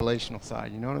relational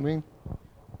side. You know what I mean?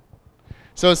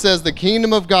 So it says the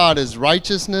kingdom of God is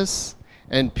righteousness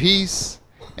and peace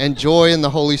and joy in the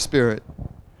Holy Spirit.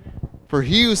 For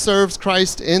he who serves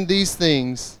Christ in these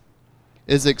things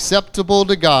is acceptable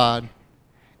to God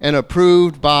and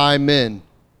approved by men.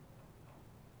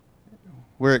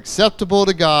 We're acceptable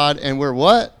to God and we're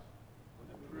what?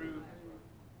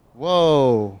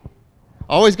 Whoa.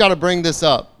 Always got to bring this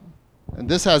up. And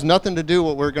this has nothing to do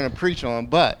with what we're going to preach on,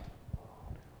 but,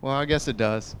 well, I guess it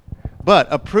does. But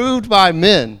approved by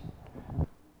men.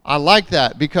 I like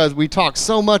that because we talk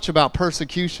so much about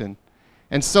persecution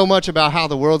and so much about how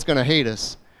the world's going to hate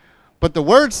us. But the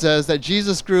word says that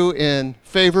Jesus grew in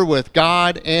favor with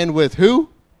God and with who?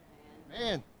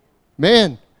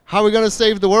 Man. How are we going to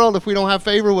save the world if we don't have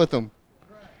favor with him?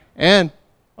 And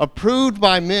approved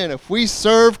by men, if we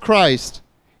serve Christ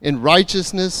in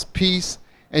righteousness, peace,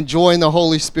 and joy in the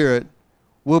Holy Spirit,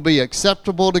 we'll be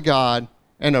acceptable to God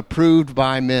and approved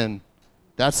by men.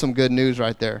 That's some good news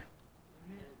right there.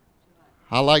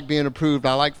 I like being approved.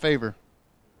 I like favor.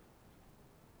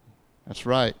 That's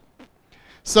right.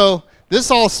 So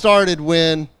this all started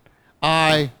when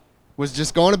I was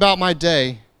just going about my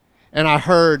day and I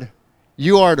heard,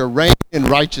 you are to reign in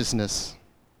righteousness.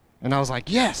 And I was like,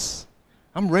 yes,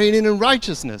 I'm reigning in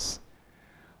righteousness.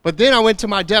 But then I went to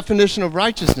my definition of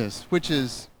righteousness, which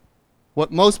is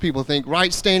what most people think,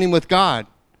 right standing with God.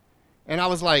 And I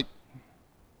was like,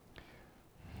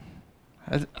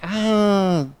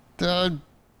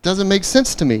 doesn't make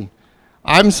sense to me.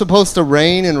 I'm supposed to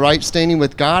reign in right standing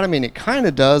with God. I mean, it kind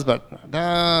of does, but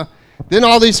then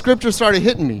all these scriptures started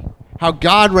hitting me. How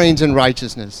God reigns in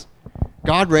righteousness.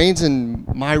 God reigns in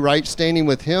my right standing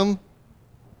with him.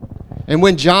 And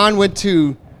when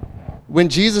Jesus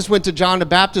went to John the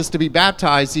Baptist to be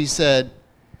baptized, he said,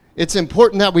 it's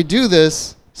important that we do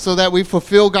this so that we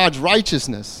fulfill God's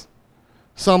righteousness.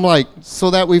 So I'm like,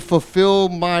 so that we fulfill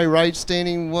my right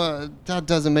standing? Well, that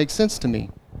doesn't make sense to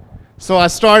me. So I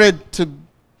started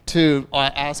to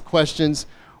ask questions.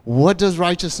 What does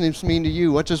righteousness mean to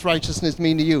you? What does righteousness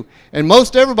mean to you? And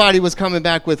most everybody was coming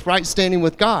back with right standing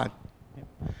with God.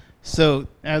 So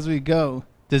as we go,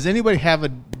 does anybody have a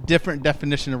different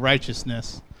definition of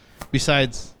righteousness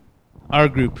besides our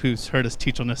group who's heard us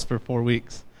teach on this for 4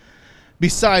 weeks?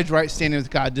 Besides right standing with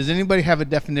God, does anybody have a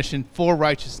definition for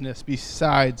righteousness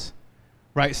besides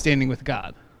right standing with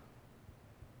God?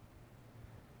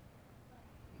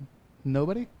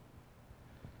 Nobody?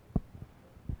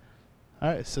 All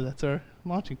right, so that's our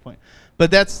launching point.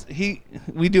 But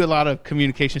we do a lot of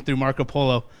communication through Marco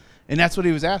Polo, and that's what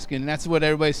he was asking, and that's what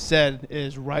everybody said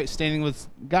is right standing with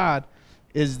God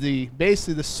is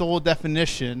basically the sole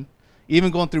definition, even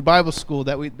going through Bible school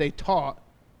that they taught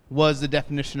was the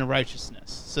definition of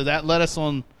righteousness. So that led us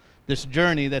on this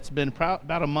journey that's been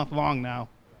about a month long now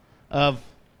of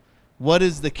what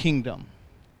is the kingdom?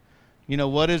 You know,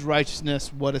 what is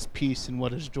righteousness, what is peace, and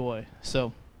what is joy?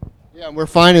 So, yeah, we're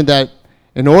finding that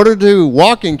in order to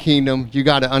walk in kingdom, you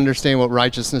got to understand what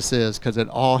righteousness is because it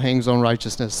all hangs on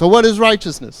righteousness. So what is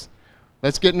righteousness?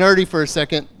 Let's get nerdy for a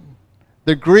second.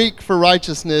 The Greek for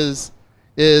righteousness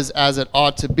is as it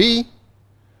ought to be,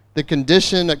 the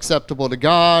condition acceptable to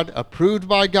God, approved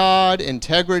by God,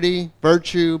 integrity,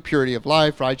 virtue, purity of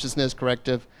life, righteousness,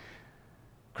 correctness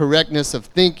of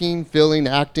thinking, feeling,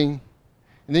 acting.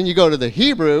 And then you go to the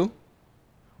Hebrew,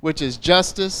 which is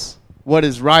justice, what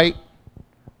is right,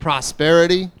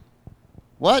 prosperity.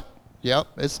 What? Yep,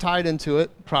 it's tied into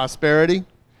it, prosperity.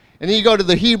 And then you go to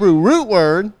the Hebrew root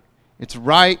word, it's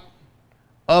right,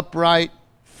 upright,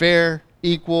 fair,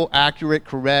 equal, accurate,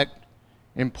 correct,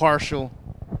 impartial,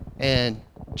 and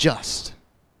just.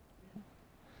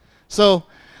 So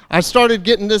I started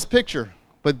getting this picture,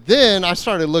 but then I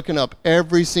started looking up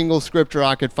every single scripture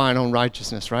I could find on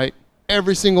righteousness, right?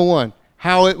 Every single one,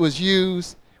 how it was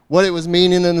used, what it was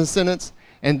meaning in the sentence.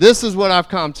 And this is what I've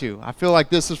come to. I feel like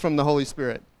this is from the Holy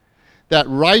Spirit. That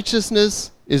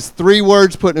righteousness is 3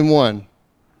 words put in one.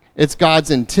 It's God's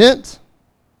intent,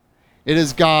 it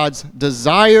is God's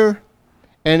desire,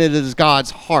 and it is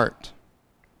God's heart.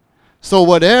 So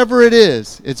whatever it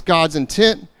is, it's God's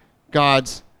intent,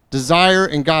 God's desire,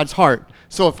 and God's heart.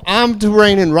 So if I'm to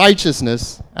reign in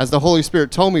righteousness, as the Holy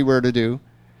Spirit told me we're to do,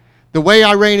 the way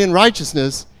I reign in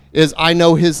righteousness is I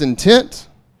know his intent,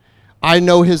 I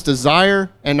know his desire,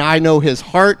 and I know his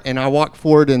heart, and I walk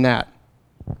forward in that.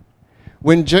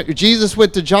 When Jesus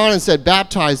went to John and said,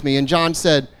 baptize me, and John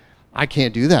said, I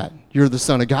can't do that. You're the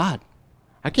Son of God.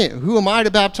 I can't. Who am I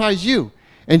to baptize you?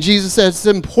 And Jesus said, it's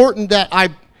important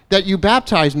that you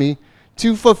baptize me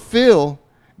to fulfill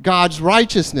God's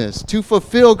righteousness, to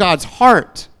fulfill God's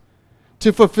heart,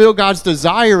 to fulfill God's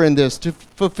desire in this, to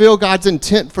fulfill God's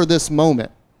intent for this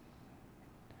moment.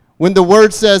 When the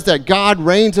word says that God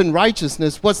reigns in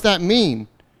righteousness, what's that mean?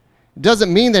 It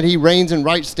doesn't mean that he reigns in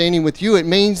right standing with you. It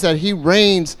means that he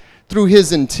reigns through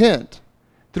his intent,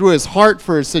 through his heart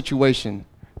for his situation,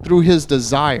 through his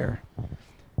desire.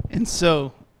 And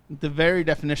so the very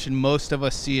definition most of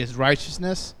us see as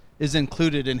righteousness is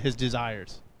included in his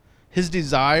desires. His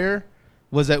desire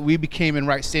was that we became in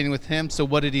right standing with him. So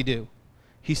what did he do?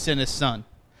 He sent his son.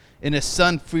 And his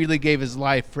son freely gave his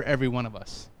life for every one of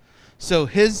us. So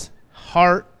his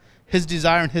heart, his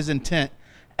desire, and his intent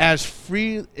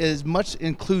as much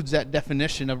includes that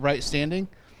definition of right standing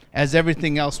as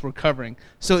everything else we're covering.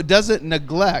 So it doesn't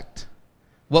neglect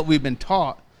what we've been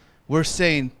taught. We're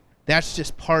saying that's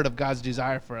just part of God's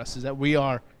desire for us, is that we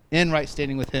are in right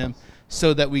standing with him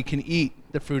so that we can eat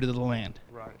the fruit of the land.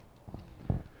 Right.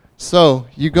 So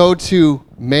you go to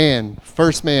man,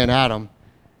 first man, Adam.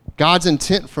 God's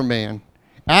intent for man.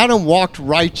 Adam walked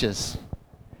righteous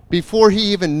before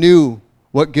he even knew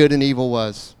what good and evil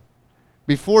was.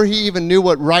 Before he even knew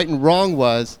what right and wrong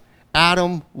was,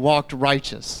 Adam walked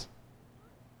righteous.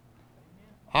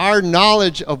 Our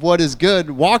knowledge of what is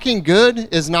good, walking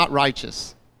good, is not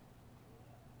righteous.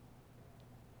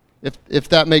 If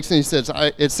that makes any sense.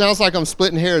 It sounds like I'm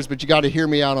splitting hairs, but you got to hear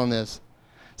me out on this.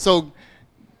 So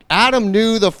Adam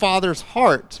knew the Father's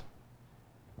heart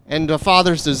and the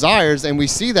Father's desires, and we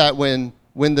see that when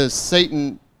the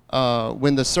serpent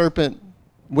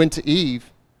went to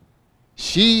Eve,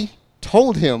 she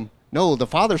told him, no, the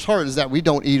Father's heart is that we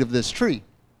don't eat of this tree.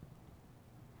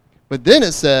 But then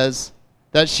it says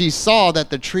that she saw that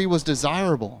the tree was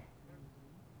desirable.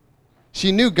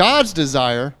 She knew God's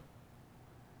desire,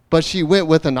 but she went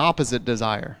with an opposite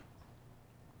desire.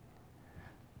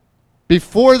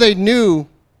 Before they knew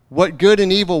what good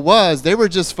and evil was, they were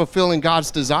just fulfilling God's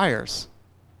desires.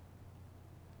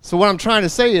 So what I'm trying to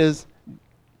say is,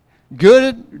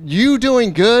 you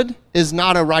doing good is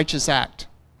not a righteous act.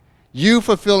 You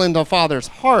fulfilling the Father's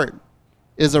heart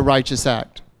is a righteous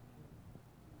act.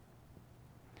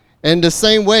 And the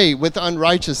same way with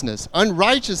unrighteousness.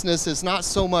 Unrighteousness is not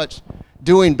so much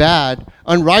doing bad.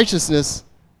 Unrighteousness,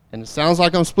 and it sounds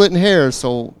like I'm splitting hairs,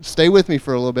 so stay with me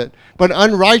for a little bit. But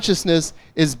unrighteousness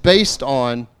is based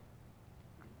on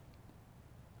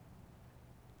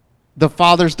the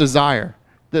Father's desire.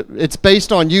 It's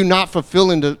based on you not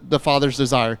fulfilling the Father's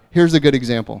desire. Here's a good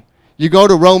example. You go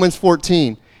to Romans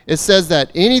 14. It says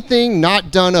that anything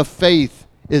not done of faith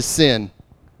is sin.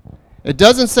 It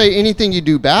doesn't say anything you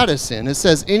do bad is sin. It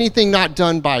says anything not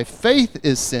done by faith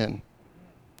is sin.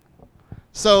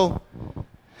 So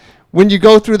when you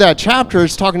go through that chapter,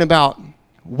 it's talking about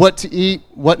what to eat,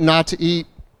 what not to eat.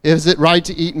 Is it right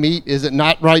to eat meat? Is it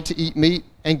not right to eat meat?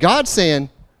 And God's saying,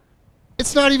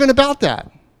 it's not even about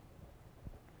that.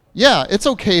 Yeah, it's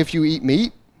okay if you eat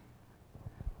meat.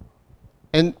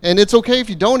 And it's okay if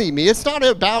you don't eat meat. It's not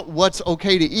about what's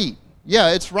okay to eat. Yeah,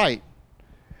 it's right.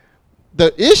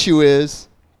 The issue is,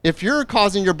 if you're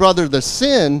causing your brother to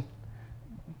sin,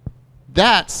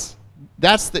 that's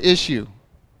the issue.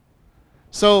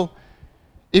 So,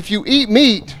 if you eat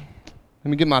meat,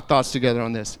 let me get my thoughts together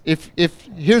on this.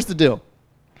 Here's the deal.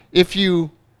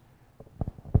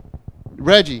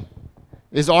 Reggie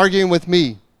is arguing with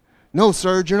me, no,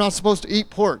 sir, you're not supposed to eat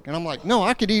pork. And I'm like, no,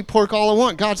 I could eat pork all I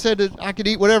want. God said that I could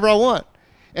eat whatever I want.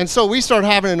 And so we start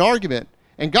having an argument.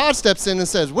 And God steps in and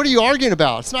says, what are you arguing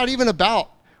about? It's not even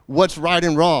about what's right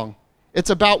and wrong. It's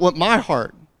about what my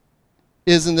heart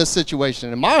is in this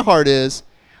situation. And my heart is,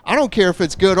 I don't care if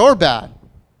it's good or bad.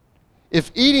 If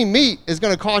eating meat is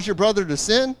going to cause your brother to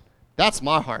sin, that's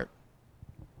my heart.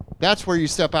 That's where you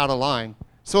step out of line.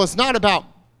 So it's not about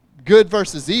good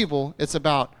versus evil. It's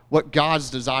about what God's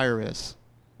desire is.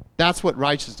 That's what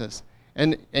righteousness.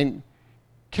 And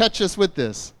catch us with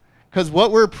this. Because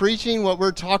what we're preaching, what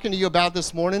we're talking to you about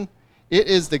this morning, it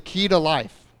is the key to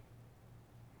life.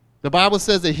 The Bible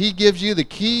says that he gives you the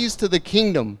keys to the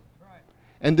kingdom. Right.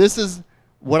 And this is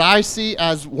what I see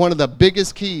as one of the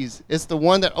biggest keys. It's the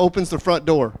one that opens the front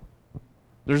door.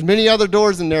 There's many other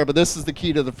doors in there, but this is the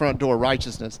key to the front door,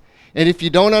 righteousness. And if you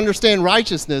don't understand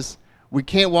righteousness, we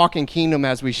can't walk in kingdom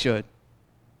as we should.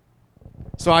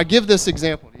 So I give this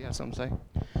example. Do you have something to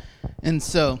say? And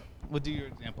so, we'll do your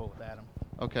example with Adam.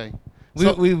 Okay.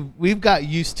 We've got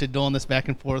used to doing this back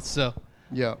and forth, so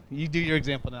yeah. You do your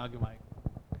example, and I'll give mine.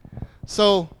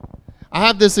 So I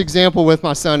have this example with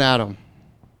my son Adam.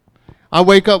 I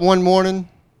wake up one morning.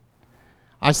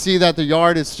 I see that the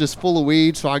yard is just full of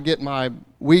weeds, so I get my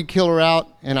weed killer out,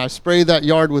 and I spray that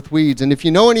yard with weeds. And if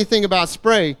you know anything about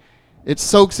spray, it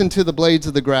soaks into the blades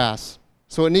of the grass.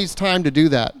 So it needs time to do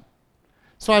that.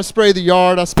 So I spray the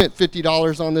yard. I spent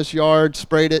 $50 on this yard,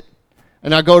 sprayed it,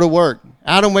 and I go to work.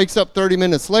 Adam wakes up 30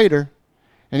 minutes later,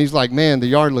 and he's like, man, the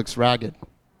yard looks ragged.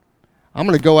 I'm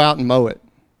going to go out and mow it.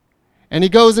 And he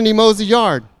goes and he mows the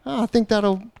yard. Oh, I think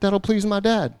that'll please my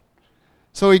dad.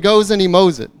 So he goes and he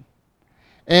mows it.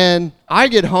 And I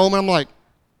get home, and I'm like,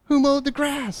 who mowed the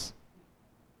grass?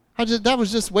 That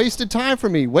was just wasted time for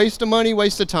me. Waste of money,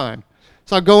 waste of time.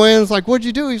 So I go in, it's like, what'd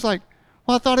you do? He's like,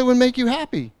 well, I thought it would make you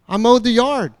happy. I mowed the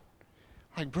yard.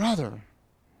 Like, brother,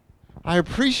 I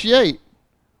appreciate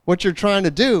what you're trying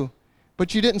to do,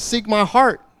 but you didn't seek my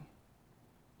heart.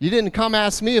 You didn't come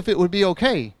ask me if it would be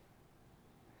okay.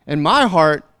 And my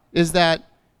heart is that,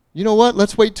 you know what,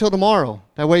 let's wait till tomorrow.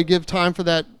 That way give time for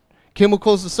that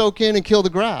chemicals to soak in and kill the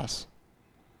grass.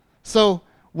 So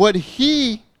what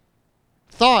he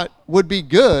thought would be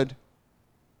good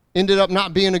ended up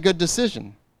not being a good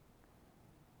decision.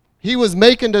 He was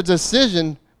making the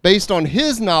decision based on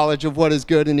his knowledge of what is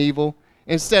good and evil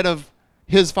instead of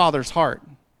his Father's heart.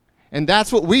 And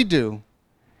that's what we do.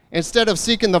 Instead of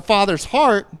seeking the Father's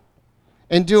heart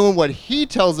and doing what he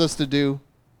tells us to do,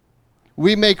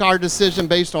 we make our decision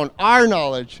based on our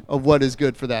knowledge of what is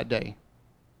good for that day.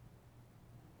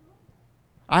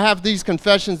 I have these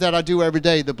confessions that I do every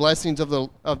day, the blessings of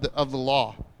the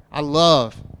law. I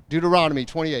love Deuteronomy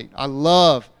 28. I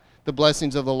love the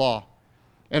blessings of the law.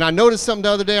 And I noticed something the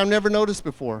other day I've never noticed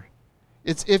before.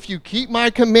 It's if you keep my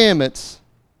commandments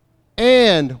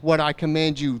and what I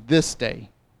command you this day.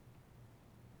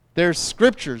 There's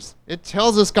scriptures. It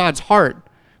tells us God's heart.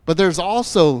 But there's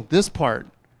also this part.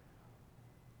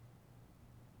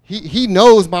 He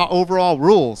knows my overall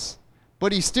rules.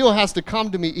 But he still has to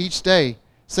come to me each day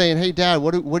saying, hey, Dad,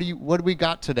 what do we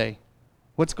got today?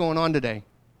 What's going on today?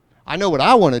 I know what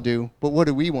I want to do, but what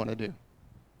do we want to do?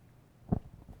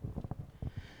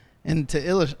 And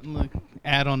to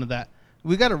add on to that,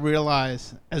 we got to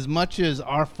realize as much as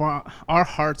our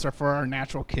hearts are for our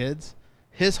natural kids,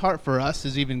 his heart for us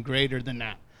is even greater than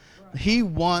that.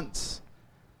 Right.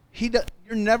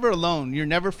 You're never alone. You're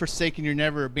never forsaken. You're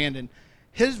never abandoned.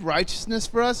 His righteousness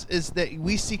for us is that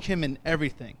we seek him in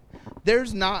everything.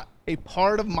 There's not a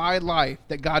part of my life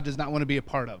that God does not want to be a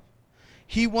part of.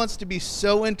 He wants to be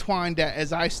so entwined that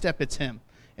as I step, it's him.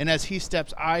 And as he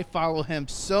steps, I follow him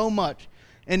so much.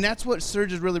 And that's what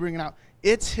Serge is really bringing out.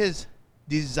 It's his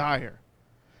desire.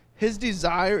 His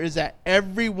desire is that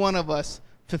every one of us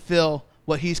fulfill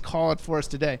what he's called for us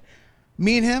today.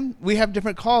 Me and him, we have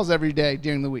different calls every day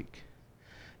during the week.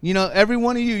 You know, every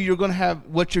one of you, you're going to have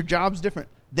what your job's different.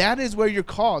 That is where you're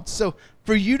called. So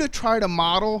for you to try to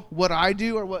model what I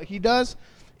do or what he does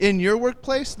in your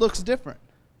workplace looks different.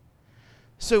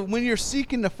 So when you're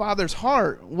seeking the Father's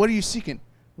heart, what are you seeking?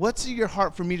 What's in your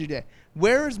heart for me today?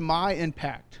 Where is my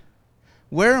impact?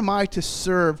 Where am I to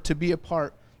serve, to be a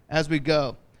part as we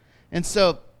go? And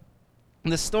so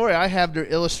the story I have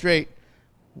to illustrate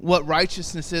what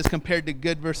righteousness is compared to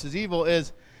good versus evil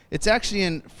is, it's actually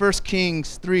in 1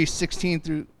 Kings 3:16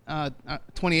 through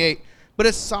 28. But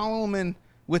it's Solomon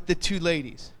with the two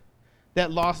ladies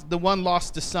the one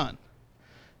lost a son.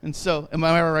 And so, am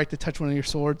I right to touch one of your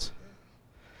swords?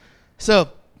 So,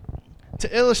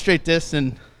 to illustrate this,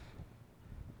 and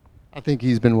I think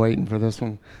he's been waiting for this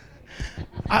one.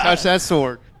 Touch that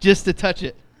sword. Just to touch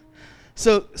it.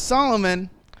 So, Solomon,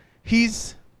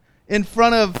 he's in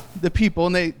front of the people,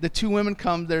 and the two women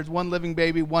come. There's one living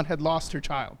baby, one had lost her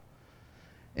child.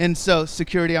 And so,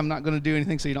 security, I'm not going to do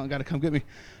anything, so you don't got to come get me.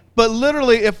 But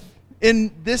literally, if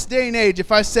in this day and age,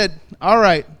 if I said, all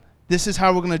right, this is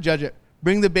how we're going to judge it.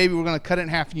 Bring the baby, we're going to cut it in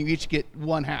half, and you each get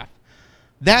one half.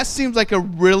 That seems like a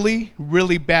really,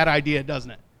 really bad idea,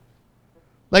 doesn't it?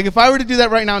 Like if I were to do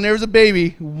that right now and there was a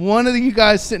baby, one of you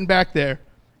guys sitting back there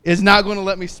is not going to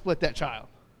let me split that child.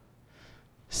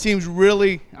 Seems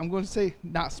really, I'm going to say,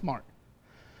 not smart.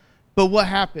 But what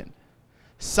happened?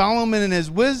 Solomon in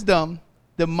his wisdom,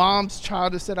 the mom's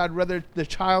child has said, I'd rather the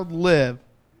child live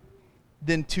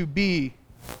than to be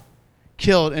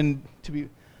killed and to be.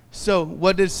 So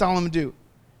what did Solomon do?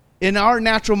 In our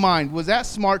natural mind, was that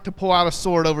smart to pull out a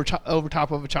sword over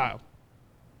top of a child?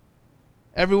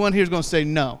 Everyone here is going to say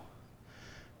no.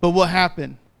 But what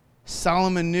happened?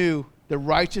 Solomon knew the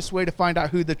righteous way to find out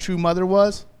who the true mother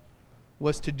was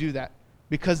to do that.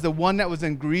 Because the one that was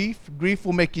in grief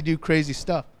will make you do crazy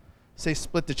stuff. Say,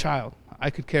 split the child.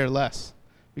 I could care less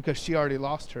because she already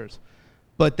lost hers.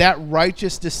 But that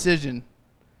righteous decision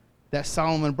that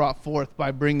Solomon brought forth by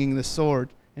bringing the sword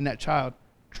and that child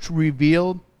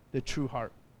revealed the true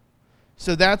heart.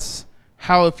 So that's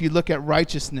how, if you look at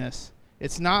righteousness,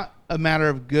 it's not a matter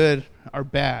of good or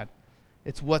bad.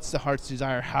 It's what's the heart's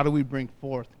desire. How do we bring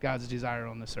forth God's desire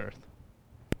on this earth?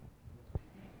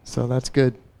 So that's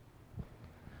good.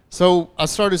 So I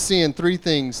started seeing three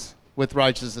things with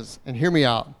righteousness, and hear me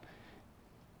out.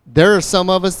 There are some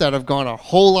of us that have gone our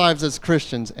whole lives as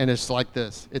Christians, and it's like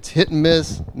this. It's hit and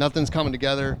miss. Nothing's coming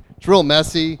together. It's real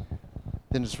messy.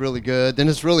 Then it's really good. Then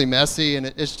it's really messy, and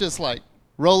it's just like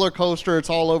roller coaster. It's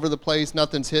all over the place.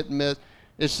 Nothing's hit and miss.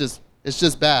 It's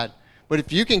just bad. But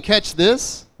if you can catch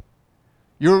this,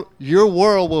 your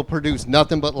world will produce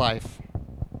nothing but life.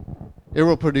 It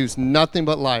will produce nothing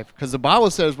but life. Because the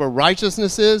Bible says where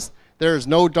righteousness is, there is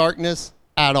no darkness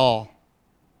at all.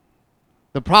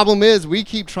 The problem is we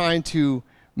keep trying to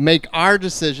make our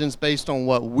decisions based on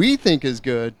what we think is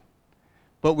good,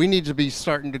 but we need to be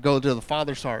starting to go to the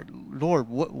Father's heart. Lord,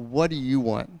 what do you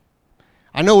want?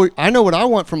 I know what I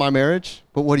want for my marriage,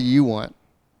 but what do you want?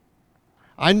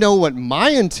 I know what my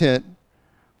intent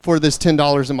for this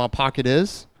 $10 in my pocket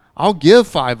is. I'll give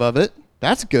 5 of it.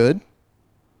 That's good.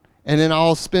 And then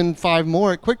I'll spend 5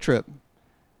 more at Quick Trip.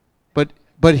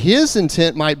 But his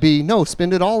intent might be, no,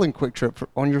 spend it all in Quick Trip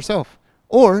on yourself.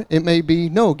 Or it may be,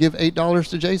 no, give $8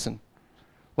 to Jason.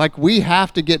 Like, we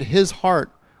have to get his heart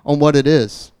on what it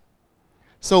is.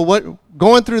 So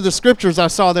going through the scriptures, I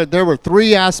saw that there were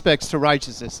 3 aspects to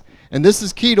righteousness. And this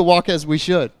is key to walk as we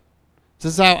should.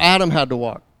 This is how Adam had to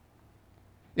walk.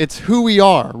 It's who we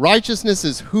are. Righteousness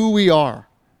is who we are.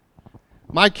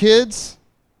 My kids,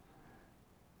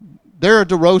 they're a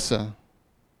DeRosa.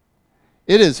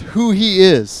 It is who he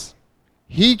is.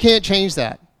 He can't change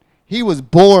that. He was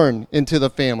born into the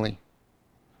family.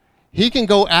 He can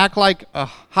go act like a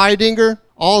Heidinger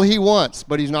all he wants,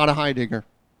 but he's not a Heidinger.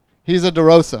 He's a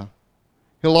DeRosa.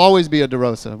 He'll always be a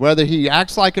DeRosa, whether he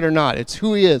acts like it or not. It's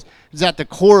who he is. It's at the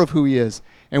core of who he is.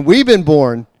 And we've been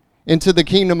born into the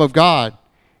kingdom of God,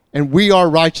 and we are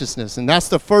righteousness. And that's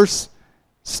the first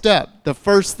step. The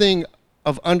first thing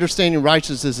of understanding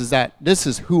righteousness is that this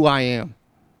is who I am.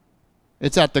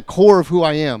 It's at the core of who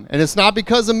I am. And it's not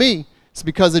because of me. It's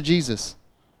because of Jesus.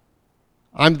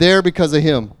 I'm there because of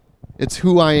him. It's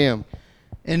who I am.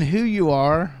 And who you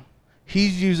are,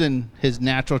 he's using his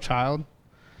natural child.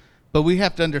 But we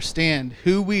have to understand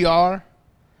who we are.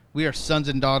 We are sons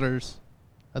and daughters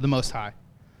of the Most High.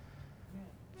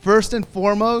 First and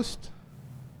foremost,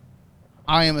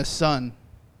 I am a son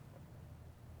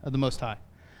of the Most High.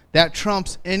 That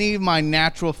trumps any of my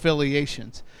natural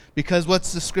affiliations. Because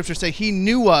what's the scripture say? He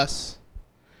knew us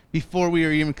before we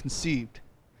were even conceived.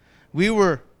 We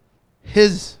were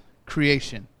his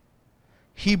creation.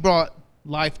 He brought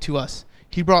life to us.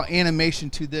 He brought animation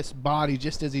to this body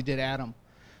just as he did Adam.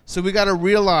 So we got to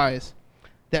realize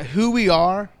that who we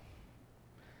are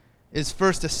is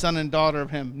first a son and daughter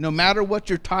of him. No matter what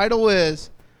your title is,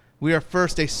 we are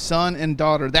first a son and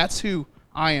daughter. That's who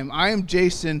I am. I am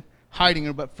Jason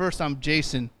Heidinger, but first I'm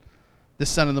Jason, the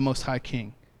son of the Most High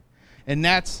King. And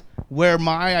that's where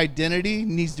my identity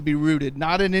needs to be rooted.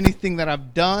 Not in anything that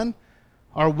I've done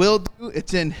or will do.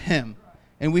 It's in him.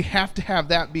 And we have to have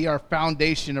that be our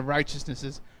foundation of righteousness,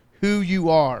 is who you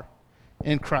are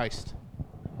in Christ.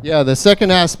 Yeah, the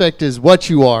second aspect is what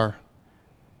you are.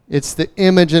 It's the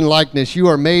image and likeness. You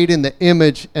are made in the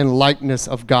image and likeness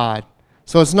of God.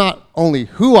 So it's not only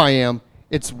who I am,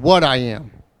 it's what I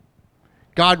am.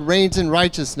 God reigns in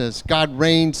righteousness. God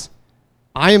reigns.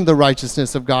 I am the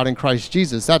righteousness of God in Christ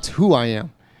Jesus. That's who I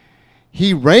am.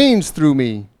 He reigns through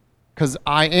me because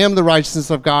I am the righteousness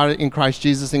of God in Christ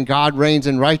Jesus, and God reigns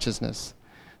in righteousness.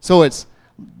 So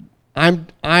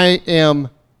I am,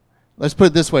 let's put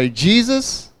it this way.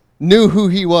 Jesus knew who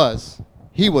he was.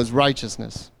 He was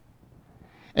righteousness.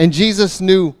 And Jesus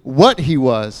knew what he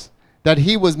was, that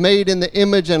he was made in the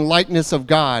image and likeness of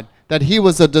God, that he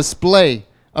was a display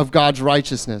of God's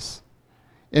righteousness.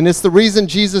 And it's the reason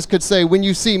Jesus could say, when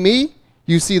you see me,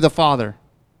 you see the Father.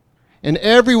 And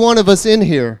every one of us in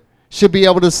here should be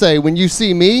able to say, when you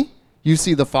see me, you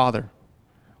see the Father.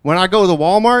 When I go to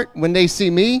Walmart, when they see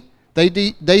me,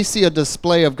 they see a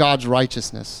display of God's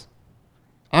righteousness.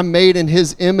 I'm made in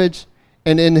his image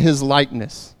and in his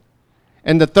likeness.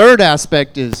 And the third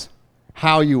aspect is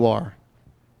how you are.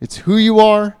 It's who you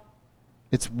are.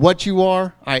 It's what you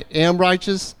are. I am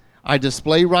righteous. I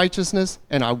display righteousness,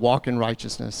 and I walk in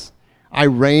righteousness. I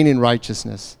reign in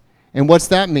righteousness. And what's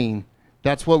that mean?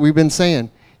 That's what we've been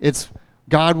saying. It's,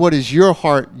 God, what is your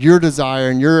heart, your desire,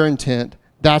 and your intent?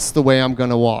 That's the way I'm going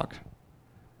to walk.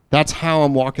 That's how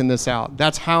I'm walking this out.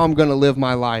 That's how I'm going to live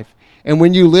my life. And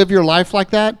when you live your life like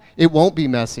that, it won't be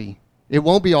messy. It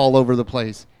won't be all over the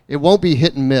place. It won't be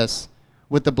hit and miss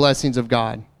with the blessings of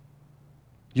God.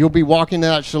 You'll be walking in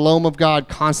that shalom of God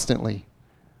constantly,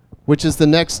 which is the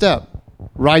next step.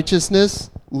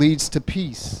 Righteousness leads to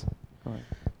peace.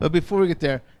 But before we get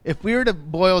there, if we were to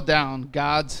boil down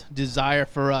God's desire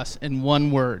for us in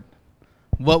one word,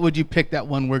 what would you pick that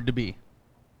one word to be?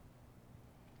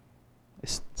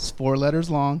 It's 4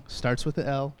 letters long, starts with the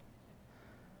L.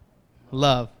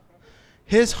 Love.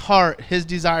 His heart, his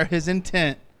desire, his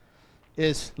intent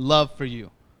is love for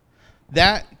you.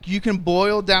 That you can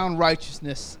boil down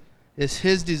righteousness is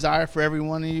his desire for every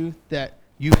one of you, that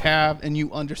you have and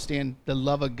you understand the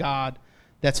love of God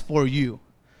that's for you.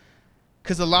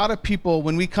 Because a lot of people,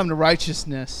 when we come to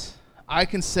righteousness, I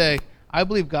can say, I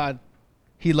believe God,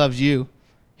 he loves you,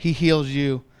 he heals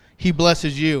you, he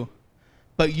blesses you,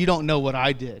 but you don't know what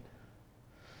I did.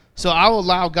 So I will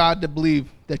allow God to believe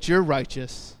that you're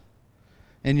righteous,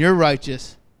 and you're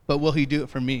righteous, but will he do it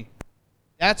for me?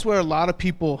 That's where a lot of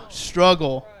people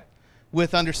struggle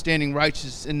with understanding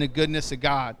righteousness and the goodness of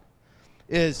God,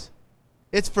 is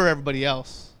it's for everybody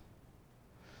else.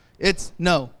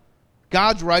 No.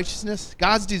 God's righteousness,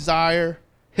 God's desire,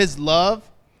 his love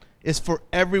is for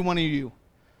every one of you.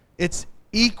 It's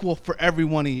equal for every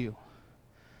one of you.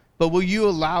 But will you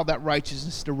allow that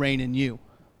righteousness to reign in you?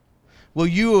 Will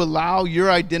you allow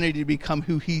your identity to become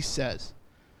who he says?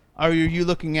 Or are you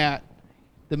looking at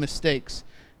the mistakes,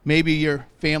 maybe your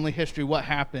family history, what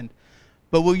happened?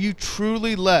 But will you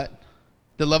truly let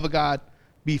the love of God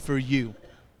be for you?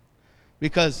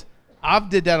 Because I've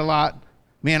did that a lot.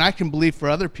 Man, I can believe for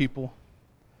other people.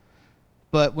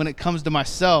 But when it comes to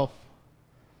myself,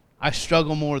 I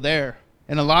struggle more there.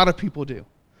 And a lot of people do.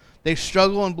 They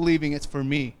struggle in believing it's for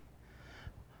me.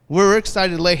 We're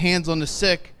excited to lay hands on the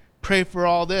sick, pray for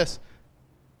all this.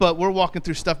 But we're walking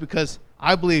through stuff because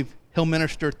I believe he'll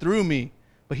minister through me,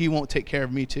 but he won't take care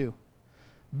of me too.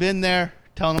 Been there,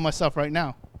 telling on myself right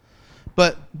now.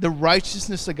 But the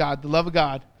righteousness of God, the love of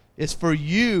God, is for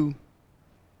you.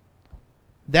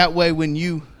 That way, when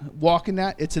you walk in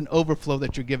that, it's an overflow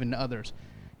that you're giving to others.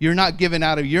 You're not giving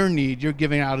out of your need, you're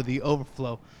giving out of the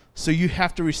overflow. So you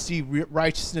have to receive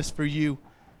righteousness for you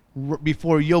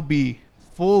before you'll be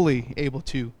fully able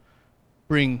to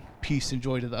bring peace and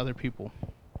joy to the other people.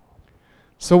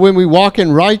 So when we walk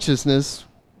in righteousness,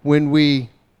 when we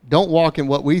don't walk in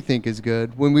what we think is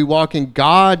good, when we walk in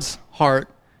God's heart,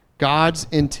 God's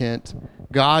intent,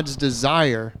 God's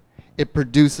desire, it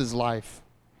produces life.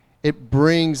 It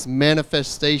brings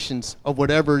manifestations of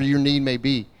whatever your need may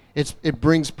be. It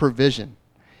brings provision.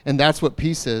 And that's what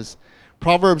peace is.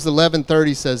 Proverbs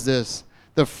 11:30 says this: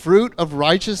 the fruit of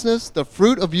righteousness, the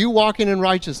fruit of you walking in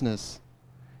righteousness,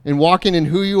 and walking in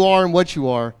who you are and what you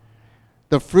are,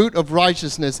 the fruit of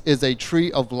righteousness is a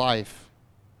tree of life.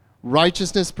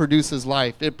 Righteousness produces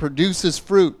life. It produces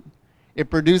fruit.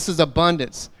 It produces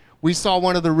abundance. We saw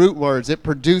one of the root words. It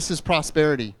produces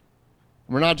prosperity.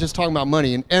 We're not just talking about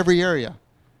money, in every area.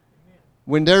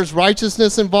 When there's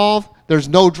righteousness involved, there's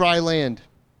no dry land.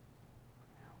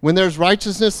 When there's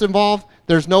righteousness involved,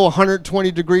 there's no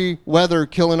 120-degree weather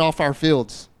killing off our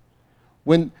fields.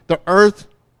 When the earth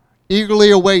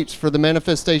eagerly awaits for the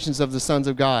manifestations of the sons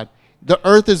of God, the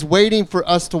earth is waiting for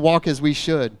us to walk as we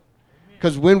should.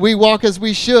 Because when we walk as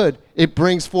we should, it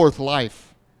brings forth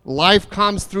life. Life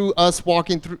comes through us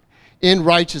walking through in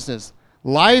righteousness.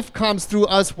 Life comes through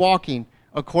us walking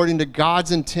according to God's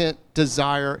intent,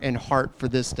 desire, and heart for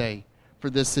this day, for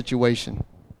this situation.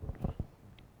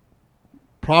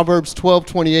 Proverbs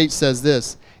 12:28 says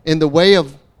this: in the way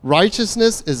of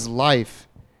righteousness is life,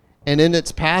 and in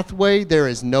its pathway there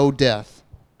is no death.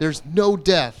 There's no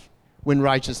death when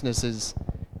righteousness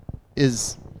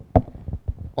is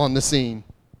on the scene.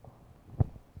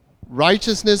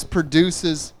 Righteousness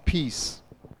produces peace.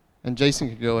 And Jason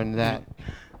could go into that.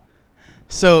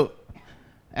 So,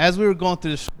 as we were going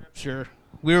through the scripture,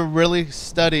 we were really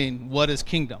studying what is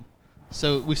kingdom.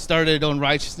 So we started on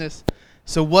righteousness.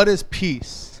 So what is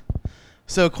peace?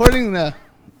 So according to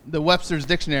the Webster's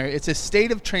Dictionary, it's a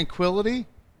state of tranquility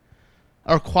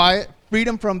or quiet,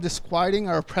 freedom from disquieting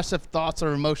or oppressive thoughts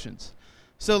or emotions.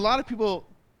 So a lot of people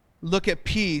look at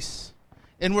peace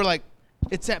and we're like,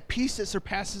 it's that peace that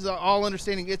surpasses all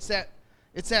understanding. It's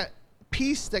that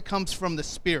peace that comes from the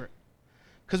spirit.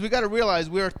 Because we got to realize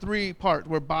we are 3 parts.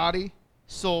 We're body,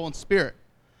 soul, and spirit.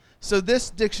 So this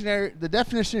dictionary, the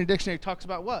definition in the dictionary talks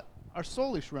about what? Our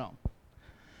soulish realm.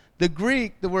 The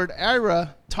Greek, the word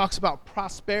ira, talks about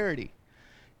prosperity.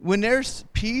 When there's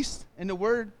peace, and the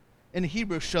word in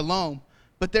Hebrew, shalom,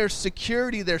 but there's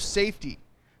security, there's safety,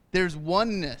 there's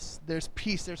oneness, there's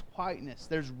peace, there's quietness,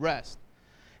 there's rest.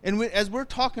 And as we're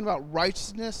talking about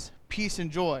righteousness, peace, and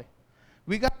joy,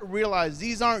 we got to realize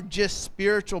these aren't just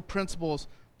spiritual principles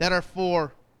that are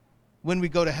for when we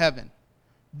go to heaven.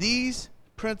 These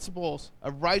principles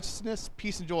of righteousness,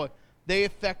 peace, and joy, they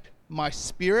affect my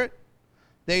spirit,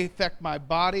 They affect my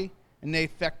body, and they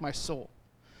affect my soul.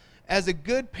 As a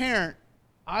good parent,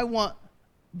 I want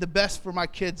the best for my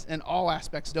kids in all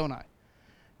aspects, don't I?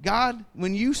 God,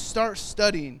 when you start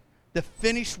studying the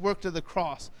finished work of the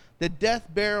cross, the death,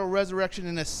 burial, resurrection,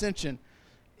 and ascension,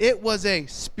 it was a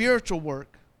spiritual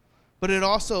work, but it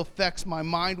also affects my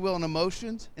mind, will, and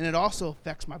emotions, and it also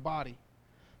affects my body.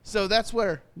 So that's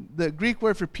where the Greek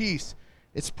word for peace,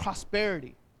 it's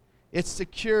prosperity, it's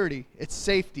security, it's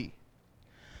safety.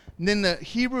 And then the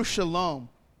Hebrew shalom,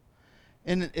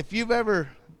 and if you've ever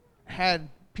had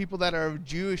people that are of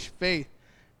Jewish faith,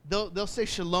 they'll say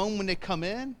shalom when they come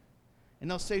in, and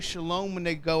they'll say shalom when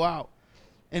they go out.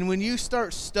 And when you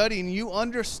start studying, you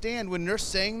understand when they're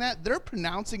saying that, they're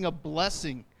pronouncing a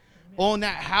blessing on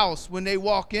that house when they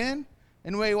walk in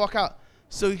and when they walk out.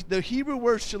 So the Hebrew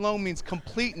word shalom means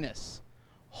completeness,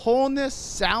 wholeness,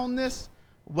 soundness,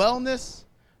 wellness,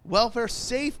 welfare,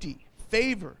 safety,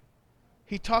 favor.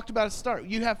 He talked about at the start.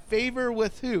 You have favor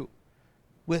with who?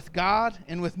 With God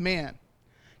and with man.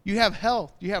 You have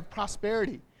health. You have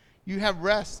prosperity. You have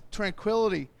rest,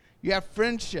 tranquility. You have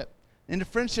friendship. And the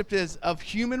friendship is of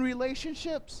human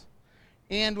relationships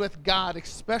and with God,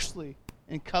 especially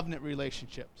in covenant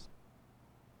relationships.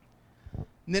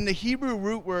 And then the Hebrew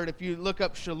root word, if you look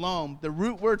up shalom, the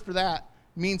root word for that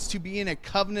means to be in a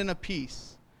covenant of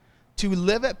peace, to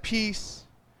live at peace,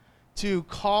 to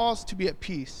cause to be at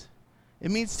peace.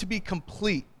 It means to be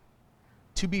complete,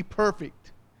 to be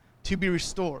perfect, to be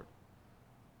restored.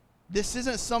 This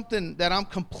isn't something that I'm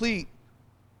complete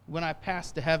when I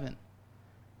pass to heaven.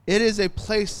 It is a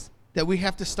place that we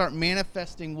have to start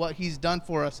manifesting what he's done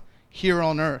for us here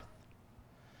on earth.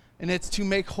 And it's to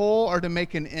make whole or to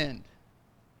make an end.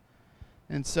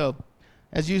 And so,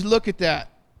 as you look at that,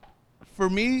 for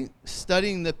me,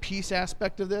 studying the peace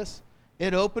aspect of this,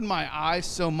 it opened my eyes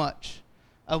so much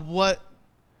of what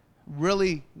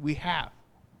really we have.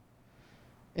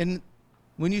 And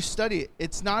when you study it,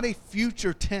 it's not a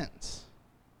future tense.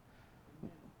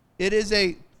 It is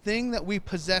a thing that we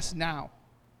possess now.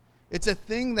 It's a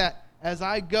thing that as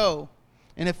I go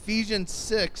in Ephesians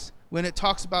 6, when it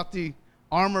talks about the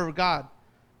armor of God,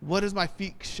 what is my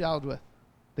feet shod with?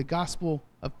 The gospel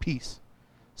of peace.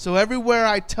 So everywhere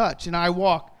I touch and I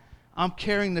walk, I'm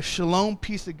carrying the shalom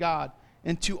peace of God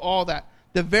into all that.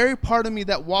 The very part of me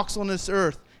that walks on this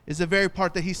earth is the very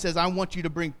part that he says, I want you to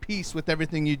bring peace with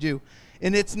everything you do.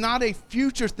 And it's not a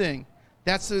future thing.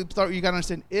 That's the part you got to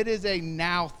understand. It is a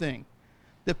now thing.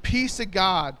 The peace of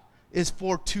God is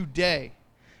for today.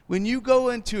 When you go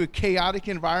into a chaotic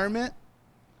environment,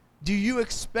 do you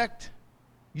expect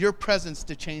your presence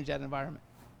to change that environment?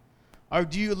 Or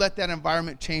do you let that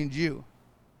environment change you?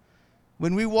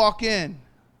 When we walk in,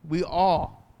 we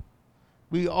all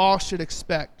should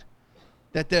expect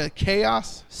that the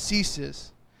chaos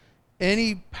ceases.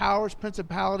 Any powers,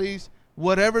 principalities,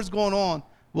 whatever's going on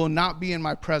will not be in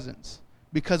my presence,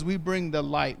 because we bring the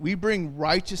light. We bring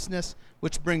righteousness,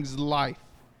 which brings life.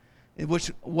 In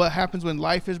which what happens when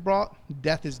life is brought?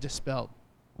 Death is dispelled.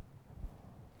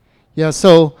 Yeah,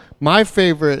 so my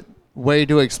favorite way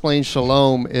to explain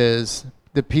shalom is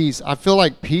the peace. I feel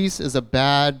like peace is a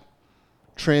bad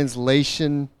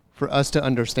translation for us to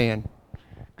understand.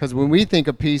 Because when we think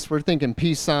of peace, we're thinking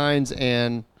peace signs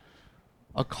and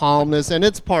a calmness, and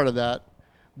it's part of that.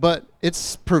 But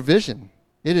it's provision.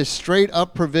 It is straight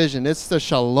up provision. It's the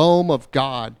shalom of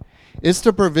God. It's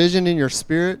the provision in your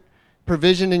spirit,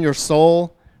 provision in your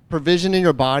soul, provision in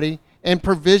your body, and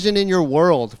provision in your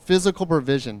world, physical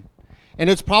provision. And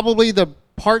it's probably the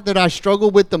part that I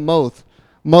struggled with the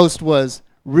most was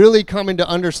really coming to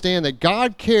understand that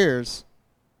God cares,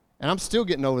 and I'm still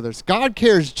getting over this, God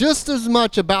cares just as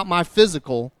much about my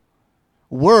physical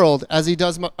world as he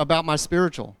does about my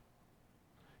spiritual.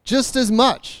 Just as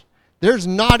much. There's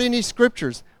not any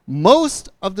scriptures. Most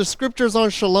of the scriptures on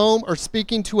shalom are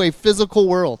speaking to a physical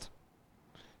world,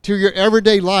 to your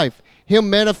everyday life. Him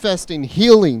manifesting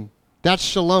healing, that's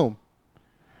shalom.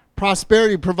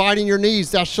 Prosperity, providing your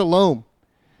needs, that's shalom.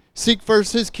 Seek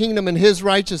first his kingdom and his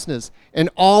righteousness, and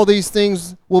all these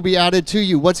things will be added to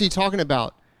you. What's he talking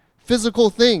about? Physical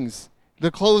things,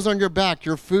 the clothes on your back,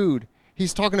 your food.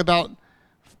 He's talking about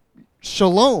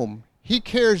shalom. He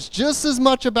cares just as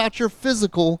much about your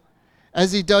physical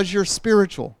as he does your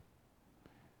spiritual.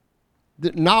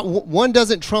 Not one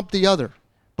doesn't trump the other,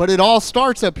 but it all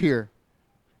starts up here.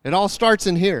 It all starts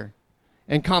in here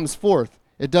and comes forth.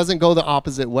 It doesn't go the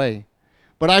opposite way.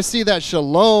 But I see that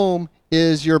shalom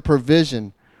is your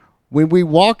provision. When we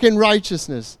walk in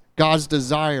righteousness, God's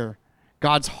desire,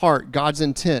 God's heart, God's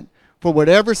intent, for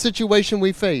whatever situation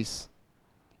we face,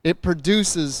 it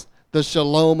produces the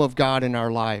shalom of God in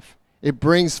our life. it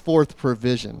brings forth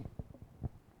provision.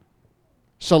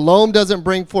 Shalom doesn't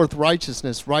bring forth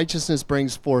righteousness. Righteousness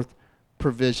brings forth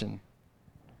provision.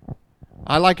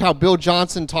 I like how Bill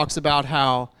Johnson talks about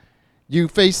how you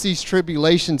face these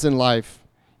tribulations in life.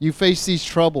 You face these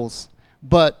troubles.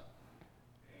 But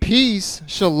peace,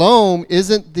 shalom,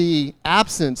 isn't the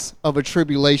absence of a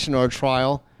tribulation or a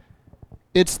trial.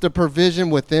 It's the provision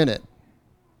within it.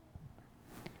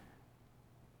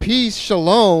 Peace,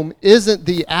 shalom, isn't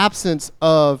the absence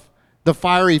of the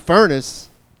fiery furnace.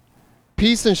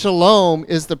 Peace and shalom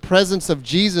is the presence of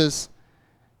Jesus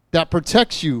that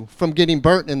protects you from getting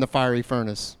burnt in the fiery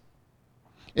furnace.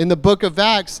 In the book of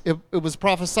Acts, it was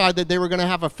prophesied that they were going to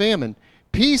have a famine.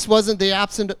 Peace wasn't the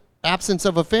absence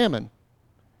of a famine.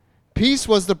 Peace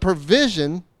was the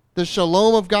provision, the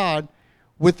shalom of God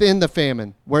within the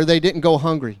famine, where they didn't go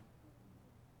hungry,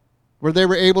 where they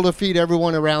were able to feed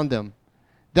everyone around them.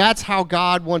 That's how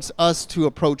God wants us to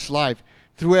approach life,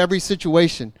 through every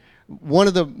situation. One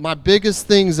of my biggest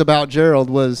things about Gerald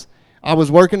was I was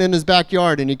working in his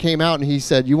backyard, and he came out and he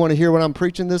said, "You want to hear what I'm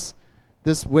preaching this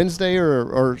Wednesday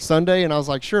or Sunday?" And I was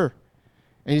like, "Sure."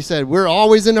 And he said, "We're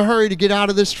always in a hurry to get out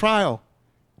of this trial."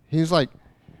 He was like,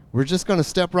 "We're just going to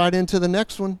step right into the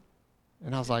next one."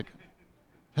 And I was like,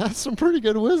 that's some pretty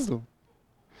good wisdom.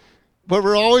 But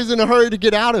we're always in a hurry to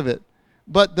get out of it.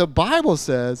 But the Bible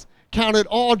says, count it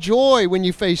all joy when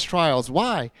you face trials.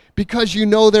 Why? Because you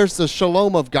know there's the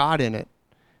shalom of God in it.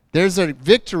 There's a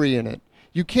victory in it.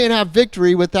 You can't have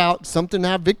victory without something to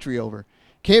have victory over.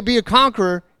 Can't be a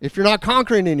conqueror if you're not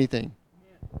conquering anything.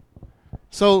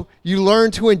 So you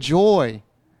learn to enjoy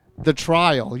the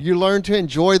trial. You learn to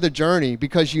enjoy the journey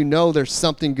because you know there's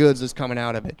something good that's coming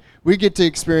out of it. We get to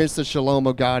experience the shalom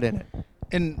of God in it.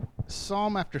 And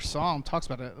Psalm after Psalm talks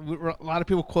about it. A lot of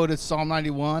people quoted Psalm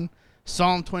 91,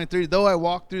 Psalm 23. Though I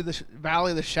walk through the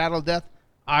valley of the shadow of death,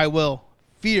 I will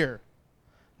fear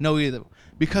no evil.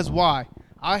 Because why?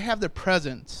 I have the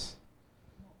presence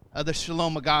of the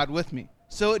shalom of God with me.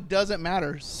 So it doesn't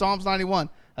matter. Psalms 91,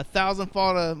 1,000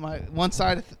 fall to my one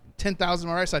side, 10,000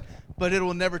 on my right side, but it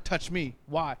will never touch me.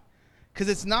 Why? Because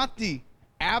it's not the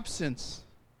absence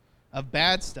of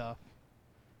bad stuff.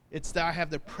 It's that I have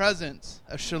the presence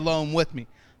of shalom with me.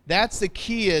 That's the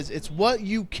key. It's what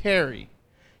you carry.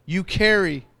 You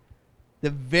carry the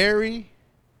very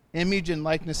image and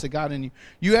likeness of God in you.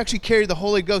 You actually carry the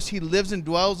Holy Ghost. He lives and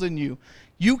dwells in you.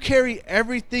 You carry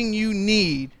everything you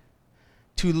need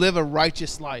to live a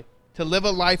righteous life, to live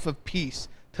a life of peace,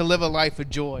 to live a life of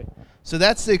joy. So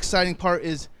that's the exciting part,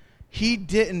 is he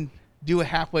didn't do a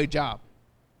halfway job.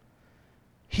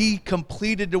 He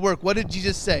completed the work. What did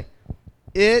Jesus say?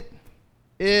 It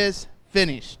is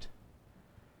finished.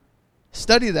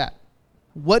 Study that.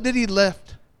 What did he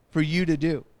left for you to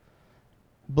do?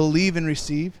 Believe and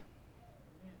receive.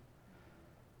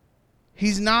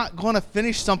 He's not going to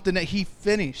finish something that he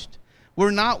finished.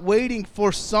 We're not waiting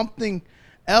for something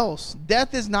else.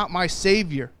 Death is not my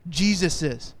savior. Jesus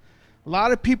is. A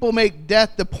lot of people make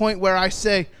death the point where I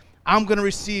say, I'm going to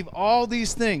receive all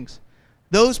these things.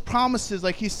 Those promises,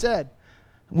 like he said,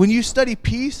 when you study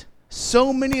peace,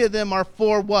 so many of them are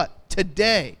for what?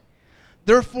 Today.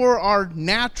 They're for our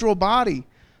natural body.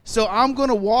 So I'm going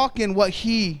to walk in what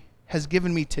he has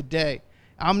given me today.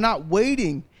 I'm not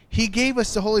waiting. He gave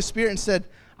us the Holy Spirit and said,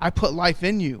 I put life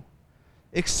in you.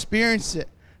 Experience it.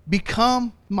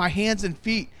 Become my hands and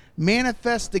feet.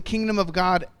 Manifest the kingdom of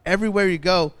God everywhere you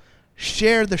go.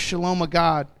 Share the shalom of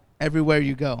God everywhere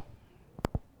you go.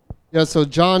 Yeah, so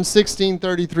John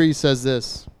 16:33 says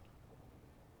this.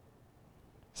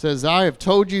 It says, I have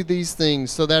told you these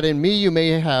things so that in me you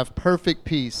may have perfect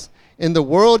peace. In the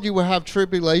world you will have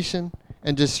tribulation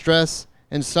and distress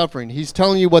and suffering. He's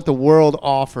telling you what the world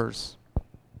offers.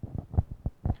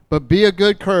 But be of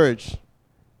good courage.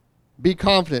 Be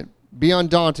confident. Be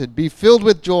undaunted. Be filled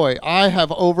with joy. I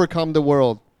have overcome the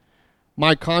world.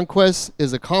 My conquest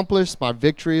is accomplished. My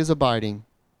victory is abiding.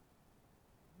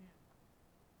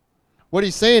 What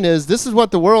he's saying is, this is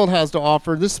what the world has to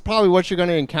offer. This is probably what you're going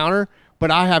to encounter, but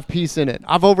I have peace in it.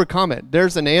 I've overcome it.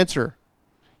 There's an answer.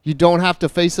 You don't have to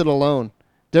face it alone.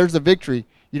 There's a victory.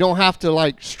 You don't have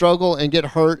to struggle and get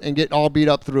hurt and get all beat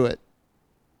up through it.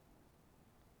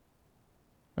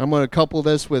 I'm going to couple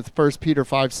this with 1 Peter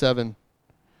 5:7,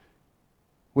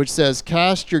 which says,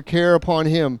 cast your care upon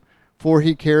him, for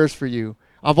he cares for you.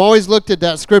 I've always looked at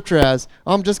that scripture as,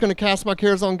 I'm just going to cast my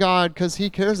cares on God because he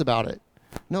cares about it.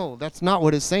 No, that's not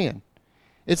what it's saying.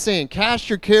 It's saying, cast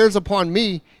your cares upon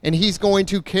me, and he's going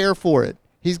to care for it.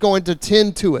 He's going to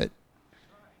tend to it.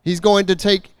 He's going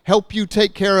to help you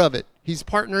take care of it. He's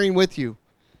partnering with you.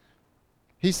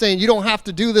 He's saying, you don't have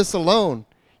to do this alone.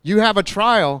 You have a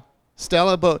trial.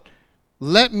 Stella, but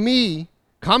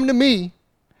come to me,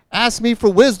 ask me for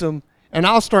wisdom, and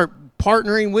I'll start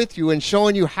partnering with you and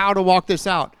showing you how to walk this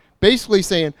out. Basically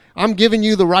saying, I'm giving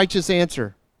you the righteous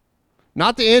answer.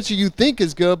 Not the answer you think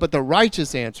is good, but the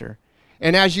righteous answer.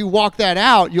 And as you walk that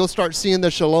out, you'll start seeing the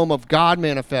shalom of God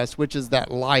manifest, which is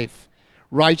that life.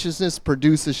 Righteousness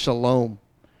produces shalom.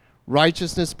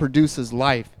 Righteousness produces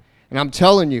life. And I'm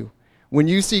telling you, when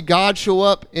you see God show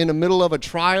up in the middle of a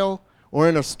trial or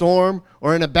in a storm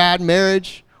or in a bad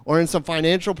marriage or in some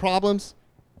financial problems,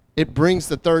 it brings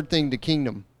the third thing to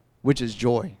kingdom, which is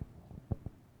joy.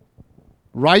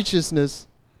 Righteousness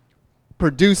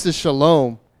produces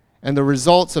shalom, and the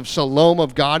results of shalom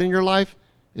of God in your life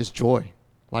is joy.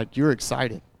 Like you're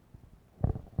excited.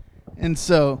 And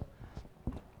so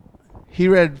he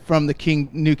read from the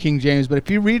New King James, but if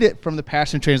you read it from the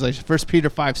Passion Translation, 1 Peter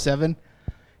 5:7,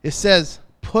 it says,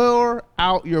 pour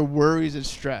out your worries and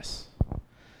stress.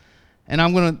 And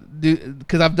I'm going to do,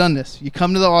 because I've done this. You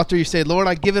come to the altar, you say, Lord,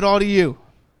 I give it all to you.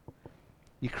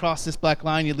 You cross this black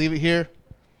line, you leave it here.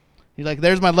 You're like,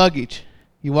 there's my luggage.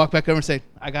 You walk back over and say,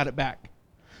 I got it back.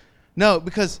 No,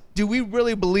 because do we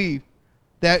really believe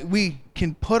that we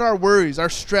can put our worries, our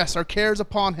stress, our cares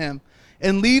upon him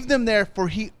and leave them there, for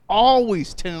he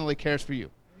always tenderly cares for you?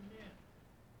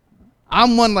 Amen.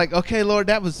 I'm one like, okay, Lord,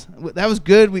 that was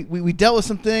good. We dealt with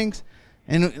some things,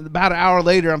 and about an hour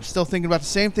later, I'm still thinking about the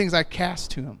same things I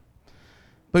cast to him.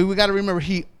 But we got to remember,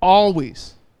 he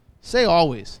always, say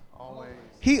always. Always.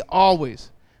 He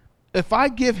always. If I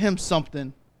give him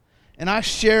something and I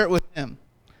share it with him,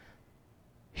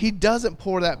 he doesn't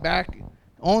pour that back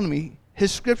on me.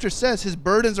 His scripture says his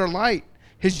burdens are light.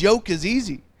 His yoke is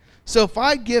easy. So if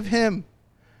I give him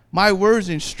my worries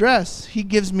and stress, he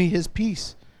gives me his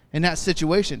peace in that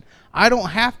situation. I don't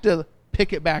have to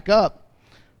pick it back up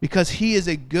because he is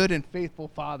a good and faithful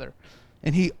father.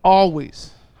 And he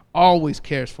always, always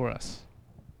cares for us.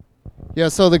 Yeah,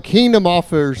 so the kingdom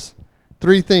offers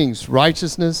three things.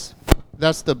 Righteousness,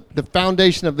 that's the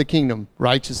foundation of the kingdom.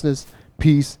 Righteousness,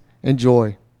 peace, and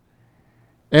joy.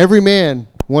 Every man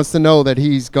wants to know that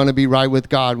he's going to be right with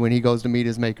God when he goes to meet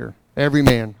his maker. Every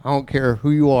man. I don't care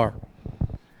who you are.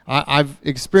 I've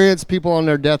experienced people on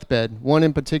their deathbed, one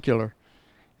in particular,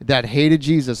 that hated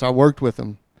Jesus. I worked with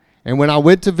him. And when I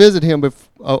went to visit him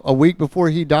a week before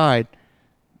he died,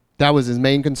 that was his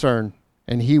main concern.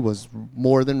 And he was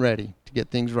more than ready to get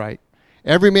things right.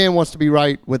 Every man wants to be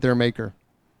right with their maker.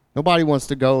 Nobody wants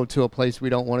to go to a place we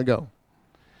don't want to go.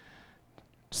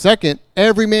 Second,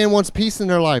 every man wants peace in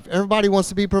their life. Everybody wants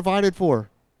to be provided for.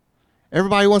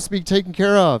 Everybody wants to be taken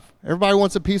care of. Everybody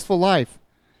wants a peaceful life.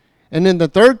 And then the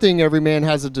third thing every man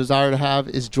has a desire to have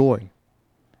is joy.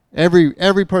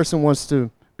 Every person wants to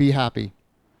be happy.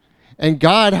 And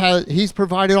God he's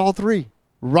provided all three.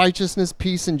 Righteousness,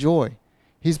 peace, and joy.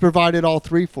 He's provided all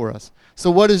three for us. So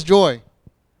what is joy?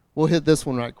 We'll hit this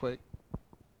one right quick.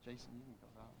 Jason, you can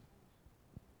go out.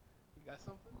 You got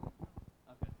something?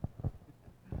 Okay.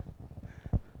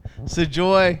 So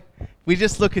joy, we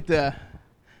just look at the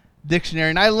dictionary,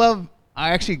 and I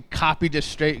actually copied this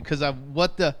straight because of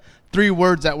what the three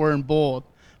words that were in bold.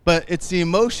 But it's the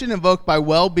emotion invoked by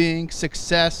well-being,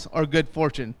 success, or good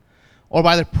fortune, or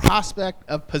by the prospect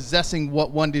of possessing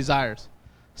what one desires.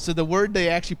 So the word they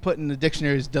actually put in the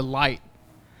dictionary is delight,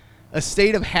 a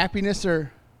state of happiness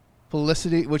or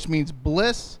felicity, which means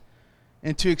bliss,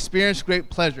 and to experience great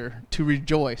pleasure, to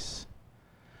rejoice.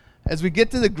 As we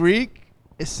get to the Greek,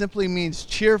 it simply means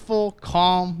cheerful,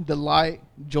 calm, delight,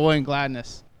 joy, and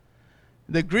gladness.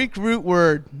 The Greek root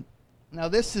word, now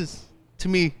this is, to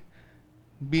me,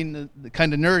 being the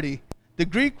kind of nerdy, the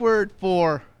Greek word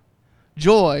for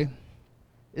joy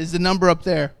is the number up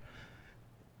there.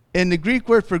 And the Greek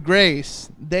word for grace,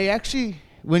 they actually,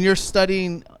 when you're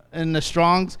studying in the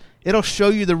Strong's, it'll show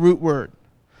you the root word.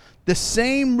 The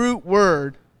same root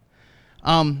word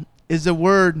is a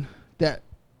word that,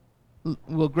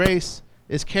 well, grace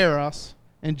is kairos,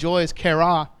 and joy is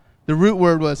kara. The root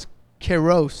word was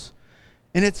kairos.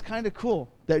 And it's kind of cool,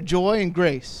 that joy and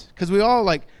grace. Because we all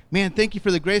like, man, thank you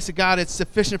for the grace of God. It's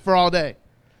sufficient for all day.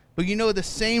 But you know the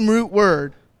same root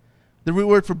word, the root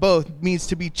word for both, means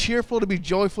to be cheerful, to be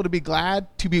joyful, to be glad,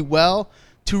 to be well,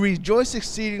 to rejoice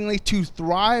exceedingly, to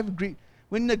thrive.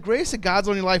 When the grace of God's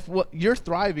on your life, you're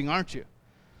thriving, aren't you?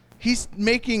 He's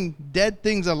making dead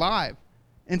things alive.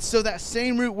 And so that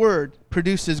same root word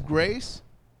produces grace,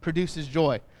 produces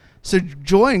joy. So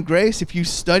joy and grace, if you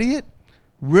study it,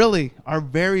 really are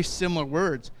very similar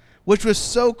words, which was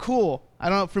so cool. I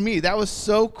don't know, for me, that was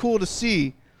so cool to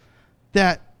see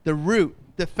that the root,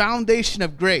 the foundation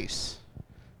of grace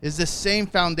is the same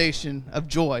foundation of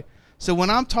joy. So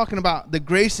when I'm talking about the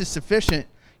grace is sufficient,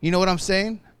 you know what I'm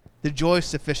saying? The joy is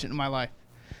sufficient in my life.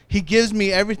 He gives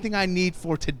me everything I need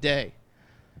for today.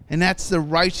 And that's the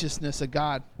righteousness of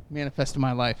God manifest in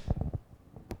my life.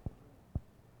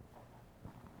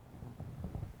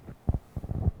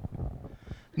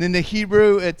 And in the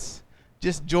Hebrew, it's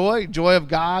just joy of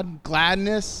God,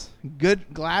 gladness,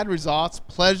 glad results,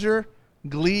 pleasure,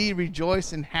 glee,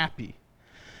 rejoice, and happy.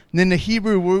 And then the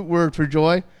Hebrew word for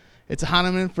joy, it's a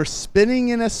homonym for spinning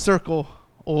in a circle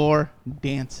or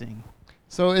dancing.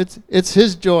 So it's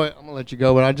his joy. I'm going to let you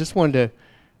go, but I just wanted to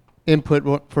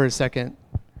input for a second.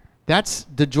 That's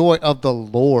the joy of the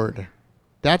Lord.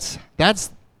 That's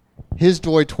his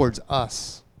joy towards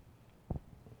us.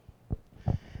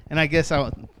 And I guess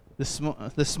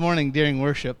this morning during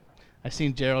worship, I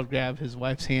seen Gerald grab his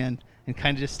wife's hand and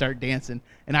kind of just start dancing.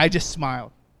 And I just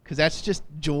smiled because that's just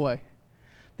joy.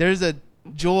 There's a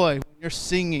joy when you're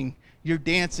singing, you're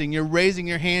dancing, you're raising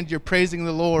your hand, you're praising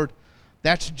the Lord.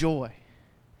 That's joy.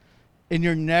 And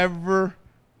you're never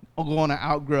going to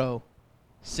outgrow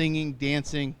singing,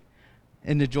 dancing,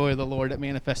 and the joy of the Lord that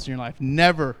manifests in your life.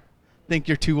 Never think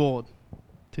you're too old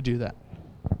to do that.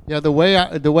 Yeah, the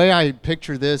way I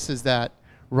picture this is that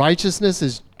righteousness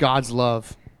is God's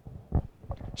love.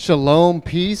 Shalom,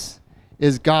 peace,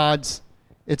 is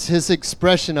it's his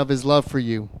expression of his love for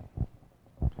you.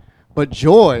 But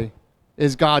joy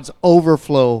is God's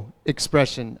overflow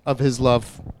expression of his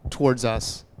love towards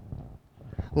us.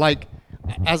 Like,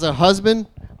 as a husband,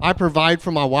 I provide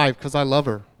for my wife because I love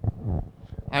her.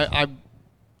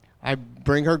 I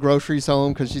bring her groceries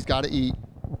home because she's got to eat.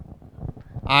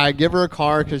 I give her a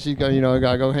car because she's got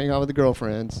to go hang out with the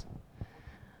girlfriends.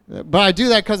 But I do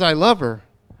that because I love her.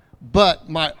 But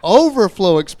my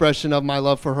overflow expression of my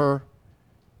love for her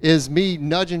is me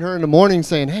nudging her in the morning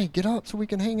saying, hey, get up so we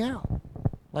can hang out.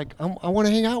 Like, I want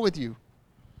to hang out with you.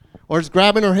 Or it's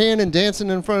grabbing her hand and dancing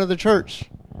in front of the church.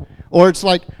 Or it's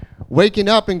like waking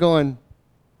up and going,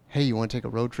 hey, you want to take a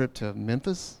road trip to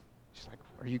Memphis? She's like,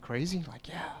 are you crazy? Like,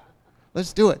 yeah,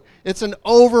 let's do it. It's an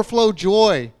overflow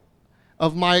joy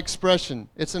of my expression.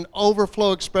 It's an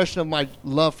overflow expression of my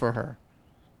love for her.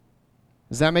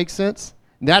 Does that make sense?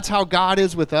 And that's how God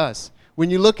is with us. When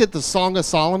you look at the Song of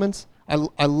Solomon,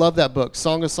 I love that book,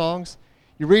 Song of Songs.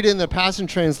 You read it in the Passion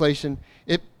Translation,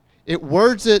 it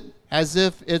words it as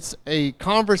if it's a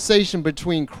conversation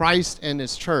between Christ and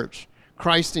his church,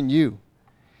 Christ and you.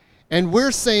 And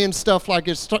we're saying stuff like,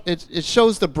 it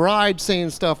shows the bride saying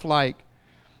stuff like,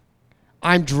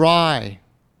 I'm dry,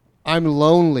 I'm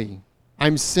lonely,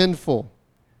 I'm sinful,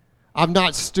 I've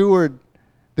not stewarded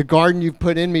the garden you've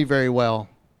put in me very well.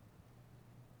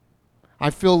 I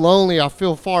feel lonely, I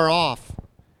feel far off.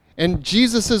 And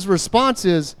Jesus' response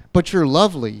is, but you're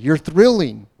lovely, you're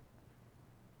thrilling.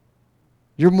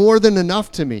 You're more than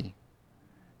enough to me.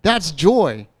 That's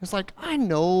joy. It's like, I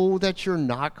know that you're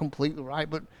not completely right,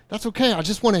 but that's okay. I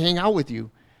just want to hang out with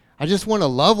you. I just want to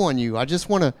love on you. I just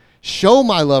want to show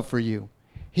my love for you.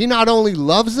 He not only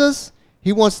loves us,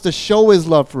 he wants to show his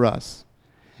love for us.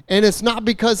 And it's not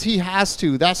because he has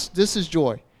to. This is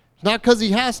joy. It's not because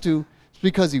he has to. It's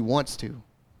because he wants to.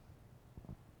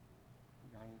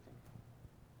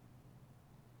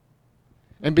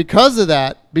 And because of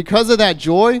that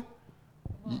joy,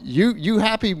 you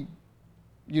happy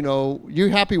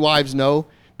wives know,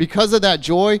 because of that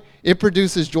joy, it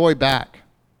produces joy back.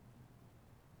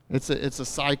 It's a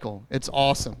cycle. It's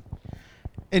awesome.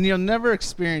 And you'll never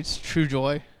experience true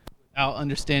joy without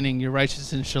understanding your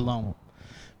righteousness and shalom.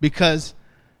 Because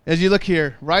as you look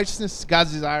here, righteousness is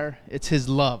God's desire. It's his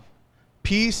love.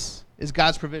 Peace is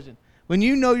God's provision. When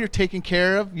you know you're taken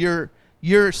care of,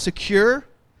 you're secure,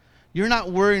 you're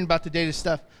not worrying about the day-to-day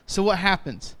stuff. So what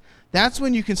happens? That's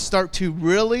when you can start to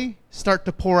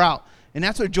pour out. And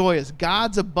that's what joy is,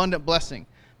 God's abundant blessing.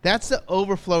 That's the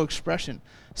overflow expression.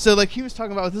 So like he was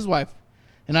talking about with his wife,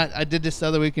 and I did this the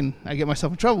other week and I get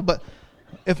myself in trouble, but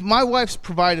if my wife's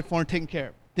provided for and taken care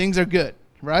of, things are good,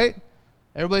 right?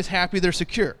 Everybody's happy, they're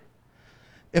secure.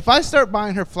 If I start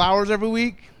buying her flowers every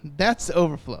week, that's the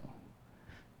overflow.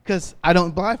 Because I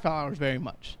don't buy flowers very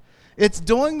much. It's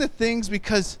doing the things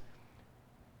because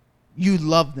you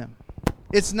love them.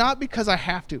 It's not because I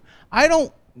have to. I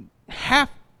don't have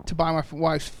to buy my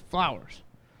wife's flowers.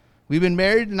 We've been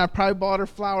married, and I probably bought her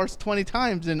flowers 20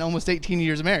 times in almost 18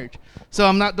 years of marriage. So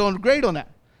I'm not doing great on that.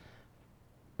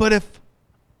 But if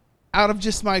out of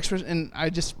just my expression, and I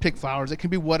just pick flowers, it can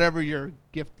be whatever your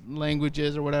gift language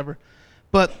is or whatever.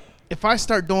 But if I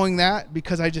start doing that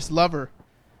because I just love her,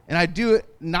 and I do it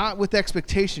not with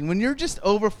expectation, when you're just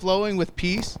overflowing with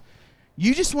peace,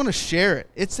 you just want to share it.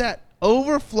 It's that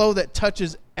overflow that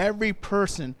touches every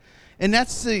person. And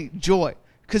that's the joy.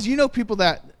 Because you know people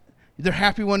that they're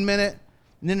happy one minute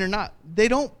and then they're not. They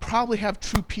don't probably have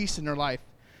true peace in their life,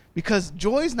 because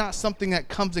joy is not something that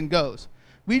comes and goes.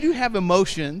 We do have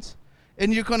emotions,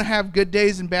 and you're going to have good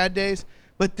days and bad days,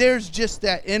 but there's just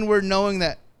that inward knowing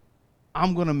that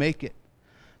I'm going to make it.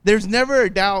 There's never a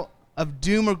doubt of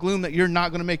doom or gloom that you're not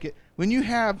going to make it. When you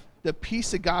have the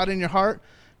peace of God in your heart,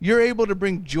 you're able to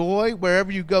bring joy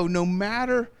wherever you go, no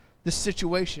matter the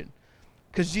situation.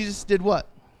 Because Jesus did what?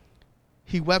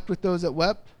 He wept with those that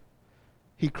wept.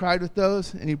 He cried with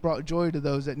those, and he brought joy to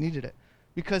those that needed it.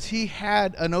 Because he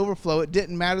had an overflow. It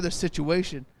didn't matter the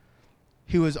situation.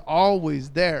 He was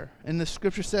always there. And the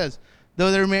scripture says,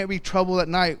 though there may be trouble at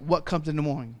night, what comes in the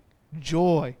morning?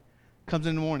 Joy comes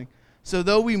in the morning. So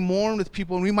though we mourn with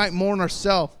people, and we might mourn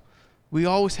ourselves, we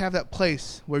always have that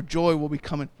place where joy will be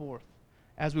coming forth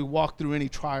as we walk through any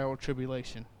trial or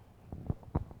tribulation.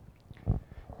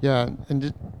 Yeah,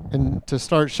 and to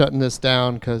start shutting this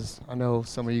down, because I know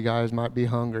some of you guys might be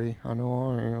hungry. I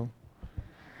know I am.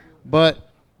 But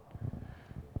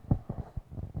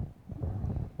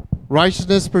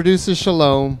righteousness produces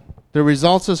shalom. The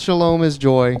results of shalom is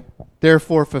joy,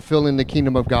 therefore fulfilling the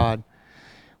kingdom of God.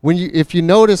 If you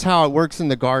notice how it works in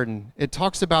the garden, it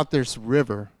talks about this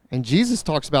river. And Jesus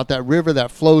talks about that river that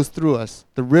flows through us,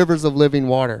 the rivers of living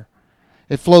water.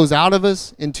 It flows out of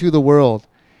us into the world.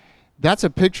 That's a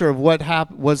picture of what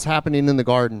was happening in the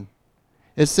garden.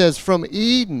 It says from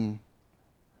Eden,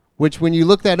 which when you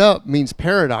look that up means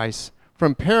paradise.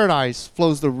 From paradise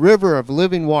flows the river of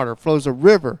living water, flows a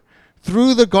river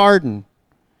through the garden.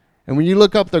 And when you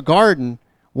look up the garden,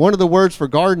 one of the words for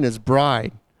garden is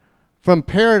bride. From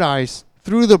paradise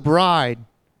through the bride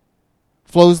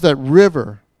flows that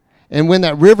river. And when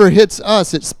that river hits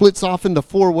us, it splits off into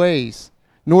 4 ways,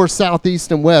 north, south,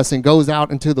 east, and west, and goes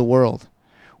out into the world.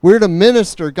 We're to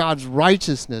minister God's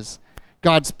righteousness,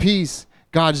 God's peace,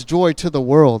 God's joy to the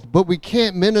world. But we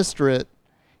can't minister it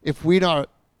if we don't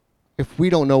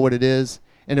know what it is,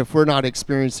 and if we're not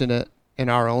experiencing it in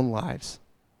our own lives.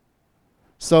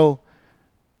 So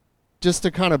just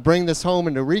to kind of bring this home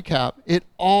and to recap, it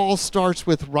all starts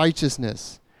with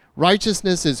righteousness.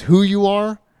 Righteousness is who you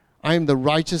are. I am the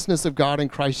righteousness of God in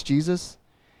Christ Jesus.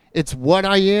 It's what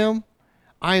I am.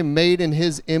 I am made in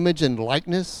his image and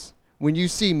likeness. When you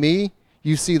see me,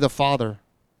 you see the Father.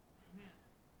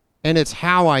 And it's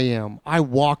how I am. I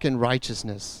walk in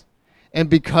righteousness. And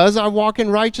because I walk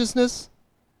in righteousness,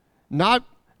 not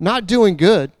doing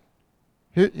good,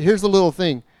 here's a little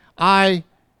thing. I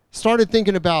started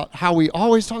thinking about how we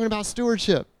always talking about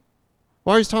stewardship.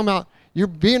 We're always talking about you're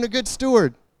being a good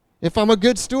steward. If I'm a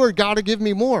good steward, God will give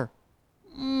me more.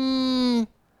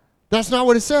 That's not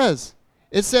what it says.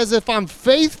 It says if I'm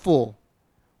faithful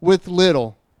with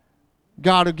little,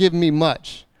 God will give me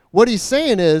much. What he's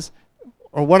saying is,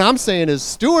 or what I'm saying is,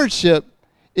 stewardship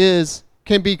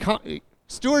can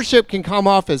come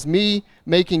off as me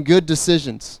making good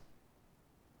decisions.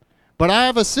 But I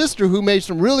have a sister who made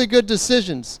some really good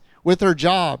decisions with her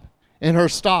job and her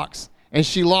stocks, and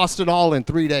she lost it all in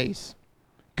 3 days.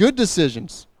 Good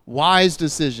decisions, wise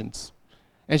decisions,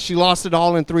 and she lost it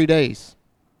all in 3 days.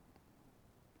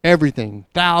 Everything,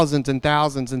 thousands and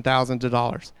thousands and thousands of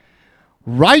dollars.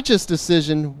 Righteous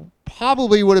decision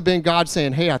probably would have been God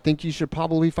saying, hey, I think you should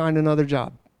probably find another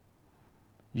job.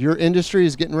 Your industry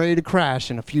is getting ready to crash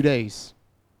in a few days.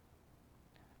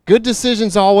 Good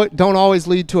decisions don't always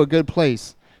lead to a good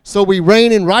place. So we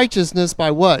reign in righteousness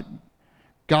by what?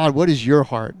 God, what is your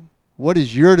heart? What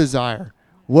is your desire?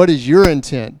 What is your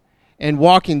intent? And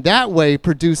walking that way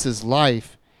produces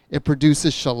life. It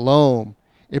produces shalom.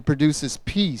 It produces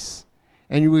peace.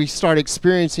 And we start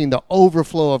experiencing the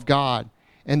overflow of God.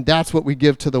 And that's what we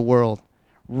give to the world.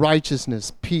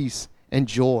 Righteousness, peace, and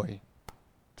joy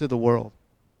to the world.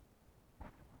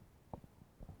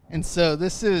 And so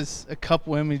this is a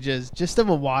couple images just of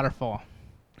a waterfall.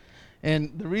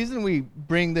 And the reason we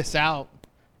bring this out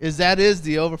is that is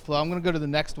the overflow. I'm going to go to the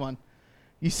next one.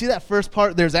 You see that first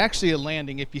part? There's actually a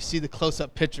landing if you see the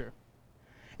close-up picture.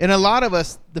 And a lot of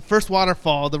us, the first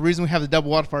waterfall, the reason we have the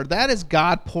double waterfall, that is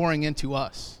God pouring into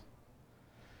us.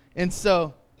 And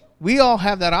so we all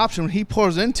have that option. When he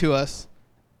pours into us,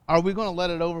 are we going to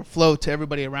let it overflow to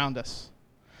everybody around us?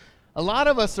 A lot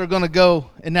of us are going to go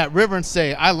in that river and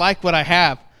say, I like what I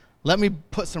have. Let me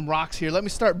put some rocks here. Let me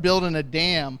start building a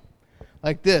dam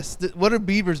like this. What do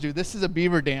beavers do? This is a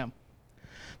beaver dam.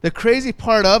 The crazy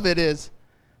part of it is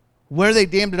where they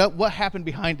dammed it up, what happened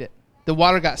behind it? The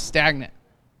water got stagnant.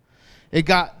 It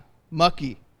got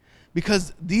mucky.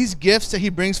 Because these gifts that he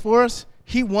brings for us,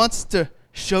 he wants to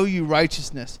show you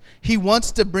righteousness. He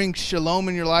wants to bring shalom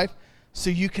in your life. so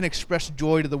you can express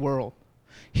joy to the world.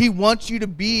 He wants you to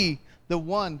be the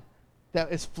one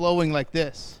that is flowing like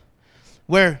this,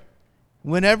 where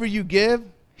whenever you give,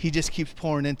 he just keeps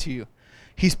pouring into you.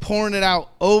 He's pouring it out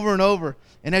over and over.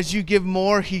 And as you give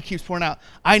more, he keeps pouring out.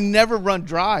 I never run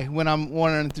dry when I'm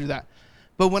running through that.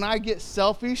 But when I get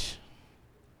selfish,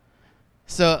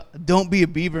 so don't be a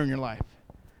beaver in your life.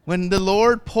 When the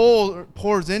Lord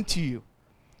pours into you,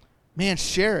 man,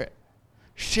 share it.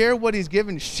 Share what he's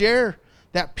given. Share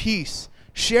that peace.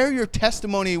 Share your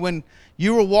testimony when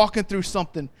you were walking through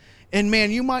something. And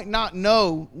man, you might not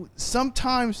know.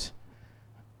 Sometimes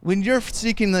when you're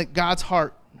seeking God's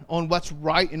heart on what's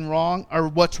right and wrong, or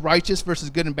what's righteous versus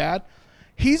good and bad,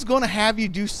 he's going to have you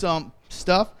do some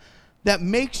stuff that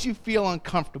makes you feel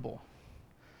uncomfortable.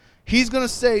 He's going to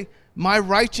say, my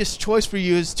righteous choice for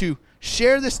you is to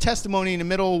share this testimony in the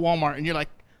middle of Walmart. And you're like,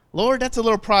 Lord, that's a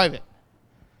little private.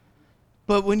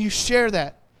 But when you share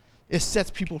that, it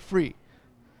sets people free.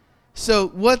 So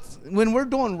when we're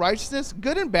doing righteousness,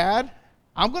 good and bad,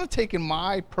 I'm going to take in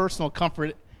my personal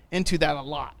comfort into that a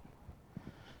lot.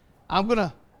 I'm going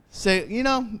to say,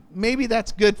 maybe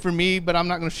that's good for me, but I'm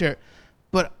not going to share it.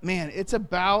 But, man, it's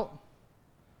about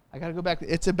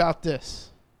this.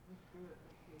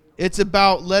 It's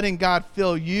about letting God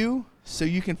fill you so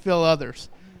you can fill others.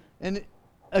 And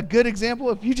a good example,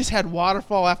 if you just had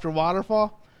waterfall after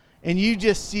waterfall, and you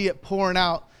just see it pouring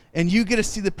out, and you get to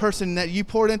see the person that you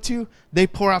poured into, they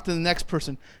pour out to the next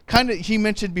person. Kind of, he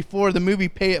mentioned before the movie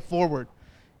Pay It Forward.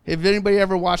 If anybody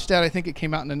ever watched that, I think it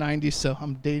came out in the 90s, so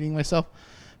I'm dating myself.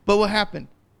 But what happened?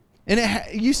 And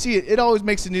you see it. It always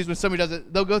makes the news when somebody does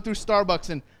it. They'll go through Starbucks,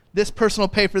 and this person will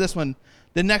pay for this one.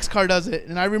 The next car does it.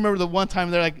 And I remember the one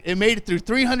time they're like, it made it through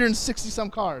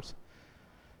 360-some cars.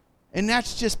 And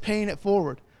that's just paying it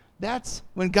forward. That's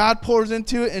when God pours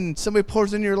into it and somebody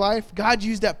pours into your life, God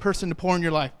used that person to pour in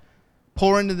your life.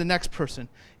 Pour into the next person.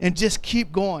 And just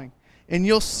keep going. And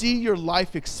you'll see your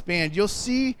life expand. You'll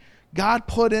see God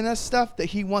put in us stuff that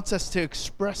he wants us to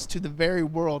express to the very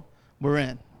world we're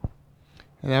in.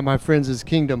 And that, my friends, is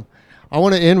kingdom. I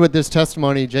want to end with this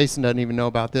testimony. Jason doesn't even know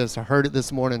about this. I heard it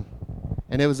this morning.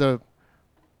 And it was a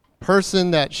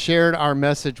person that shared our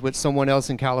message with someone else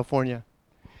in California.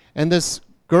 And this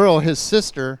girl, his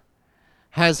sister,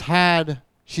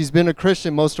 she's been a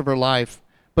Christian most of her life,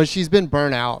 but she's been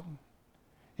burnt out.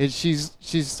 And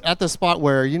she's at the spot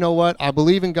where, you know what, I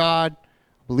believe in God,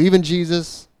 I believe in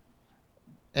Jesus,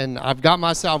 and I've got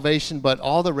my salvation, but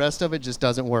all the rest of it just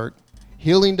doesn't work.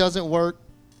 Healing doesn't work.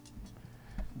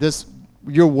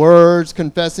 Your words,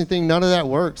 confessing thing, none of that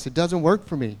works. It doesn't work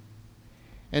for me.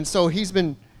 And so she's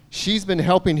been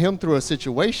helping him through a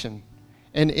situation.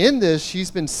 And in this, she's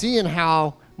been seeing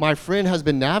how my friend has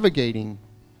been navigating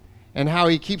and how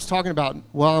he keeps talking about,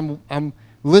 well, I'm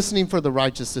listening for the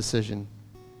righteous decision.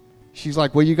 She's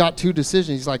like, well, you got 2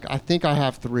 decisions. He's like, I think I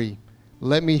have 3.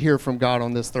 Let me hear from God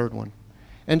on this 3rd one.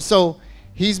 And so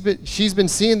she's been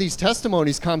seeing these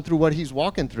testimonies come through what he's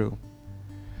walking through.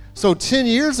 So 10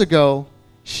 years ago,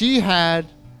 she had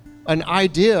an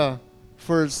idea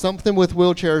for something with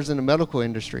wheelchairs in the medical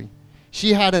industry.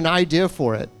 She had an idea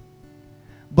for it,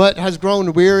 but has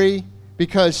grown weary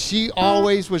because she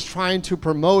always was trying to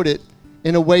promote it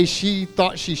in a way she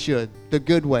thought she should, the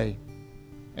good way,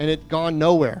 and it gone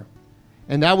nowhere.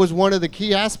 And that was one of the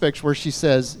key aspects where she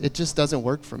says, it just doesn't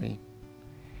work for me.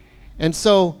 And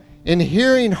so in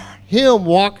hearing him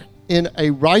walk in a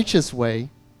righteous way,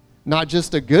 not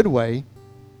just a good way,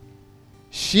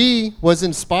 she was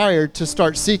inspired to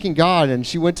start seeking God. And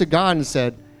she went to God and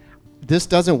said, this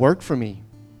doesn't work for me.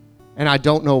 And I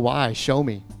don't know why. Show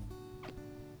me.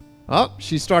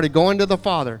 She started going to the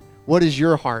Father. What is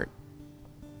your heart?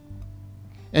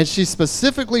 And she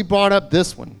specifically brought up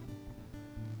this one.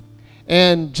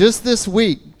 And just this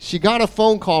week, she got a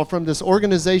phone call from this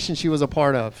organization she was a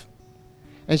part of.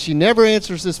 And she never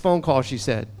answers this phone call, she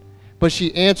said. But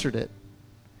she answered it.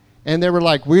 And they were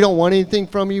like, we don't want anything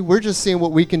from you. We're just seeing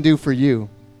what we can do for you.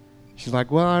 She's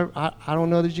like, well, I don't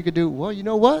know that you could do. Well, you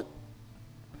know what?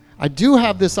 I do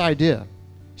have this idea.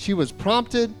 She was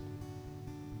prompted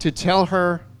to tell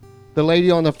the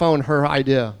lady on the phone, her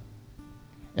idea.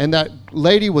 And that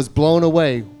lady was blown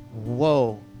away.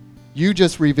 Whoa. You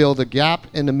just revealed a gap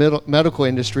in the medical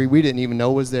industry we didn't even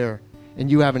know was there.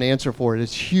 And you have an answer for it.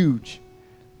 It's huge.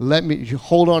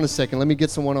 Hold on a second. Let me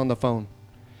get someone on the phone.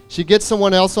 She gets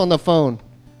someone else on the phone.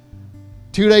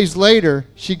 2 days later,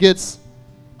 she gets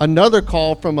another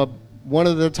call from one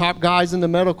of the top guys in the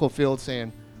medical field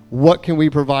saying, what can we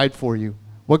provide for you?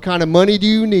 What kind of money do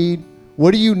you need?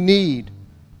 What do you need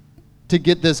to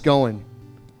get this going?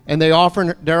 And they're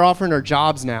offering her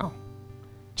jobs now.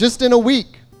 Just in a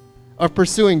week of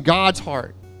pursuing God's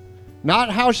heart.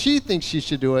 Not how she thinks she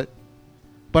should do it,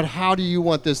 but how do you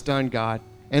want this done, God?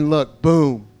 And look,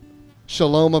 boom,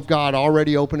 shalom of God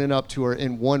already opening up to her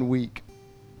in 1 week.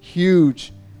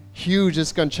 Huge, huge.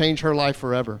 It's going to change her life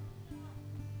forever.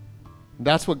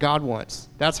 That's what God wants.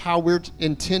 That's how we're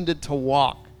intended to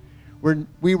walk.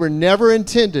 We were never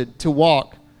intended to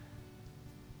walk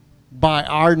by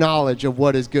our knowledge of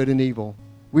what is good and evil.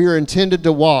 We are intended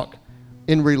to walk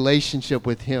in relationship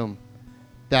with Him.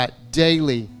 That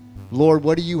daily, Lord,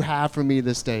 what do you have for me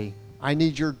this day? I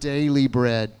need your daily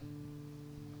bread.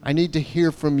 I need to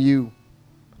hear from you.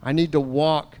 I need to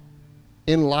walk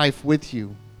in life with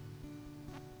you.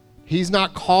 He's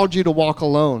not called you to walk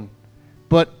alone,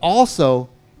 but also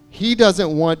He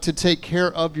doesn't want to take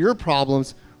care of your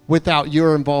problems without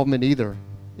your involvement either.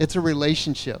 It's a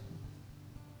relationship.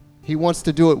 He wants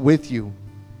to do it with you.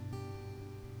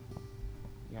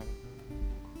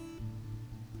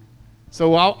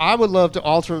 So I would love to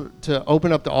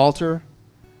open up the altar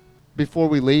before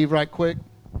we leave right quick.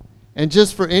 And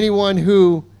just for anyone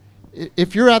who,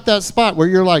 if you're at that spot where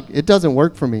you're like, it doesn't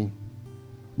work for me.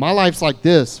 My life's like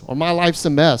this, or my life's a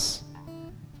mess.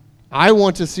 I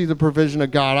want to see the provision of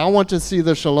God. I want to see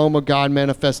the shalom of God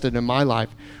manifested in my life.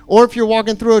 Or if you're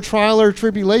walking through a trial or a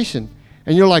tribulation,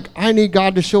 and you're like, I need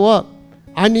God to show up.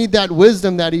 I need that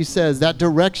wisdom that He says, that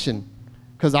direction,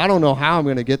 because I don't know how I'm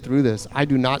going to get through this. I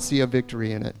do not see a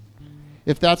victory in it.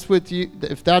 If that's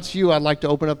you, I'd like to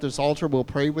open up this altar. We'll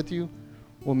pray with you.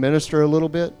 We'll minister a little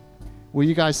bit. Will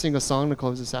you guys sing a song to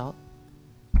close this out?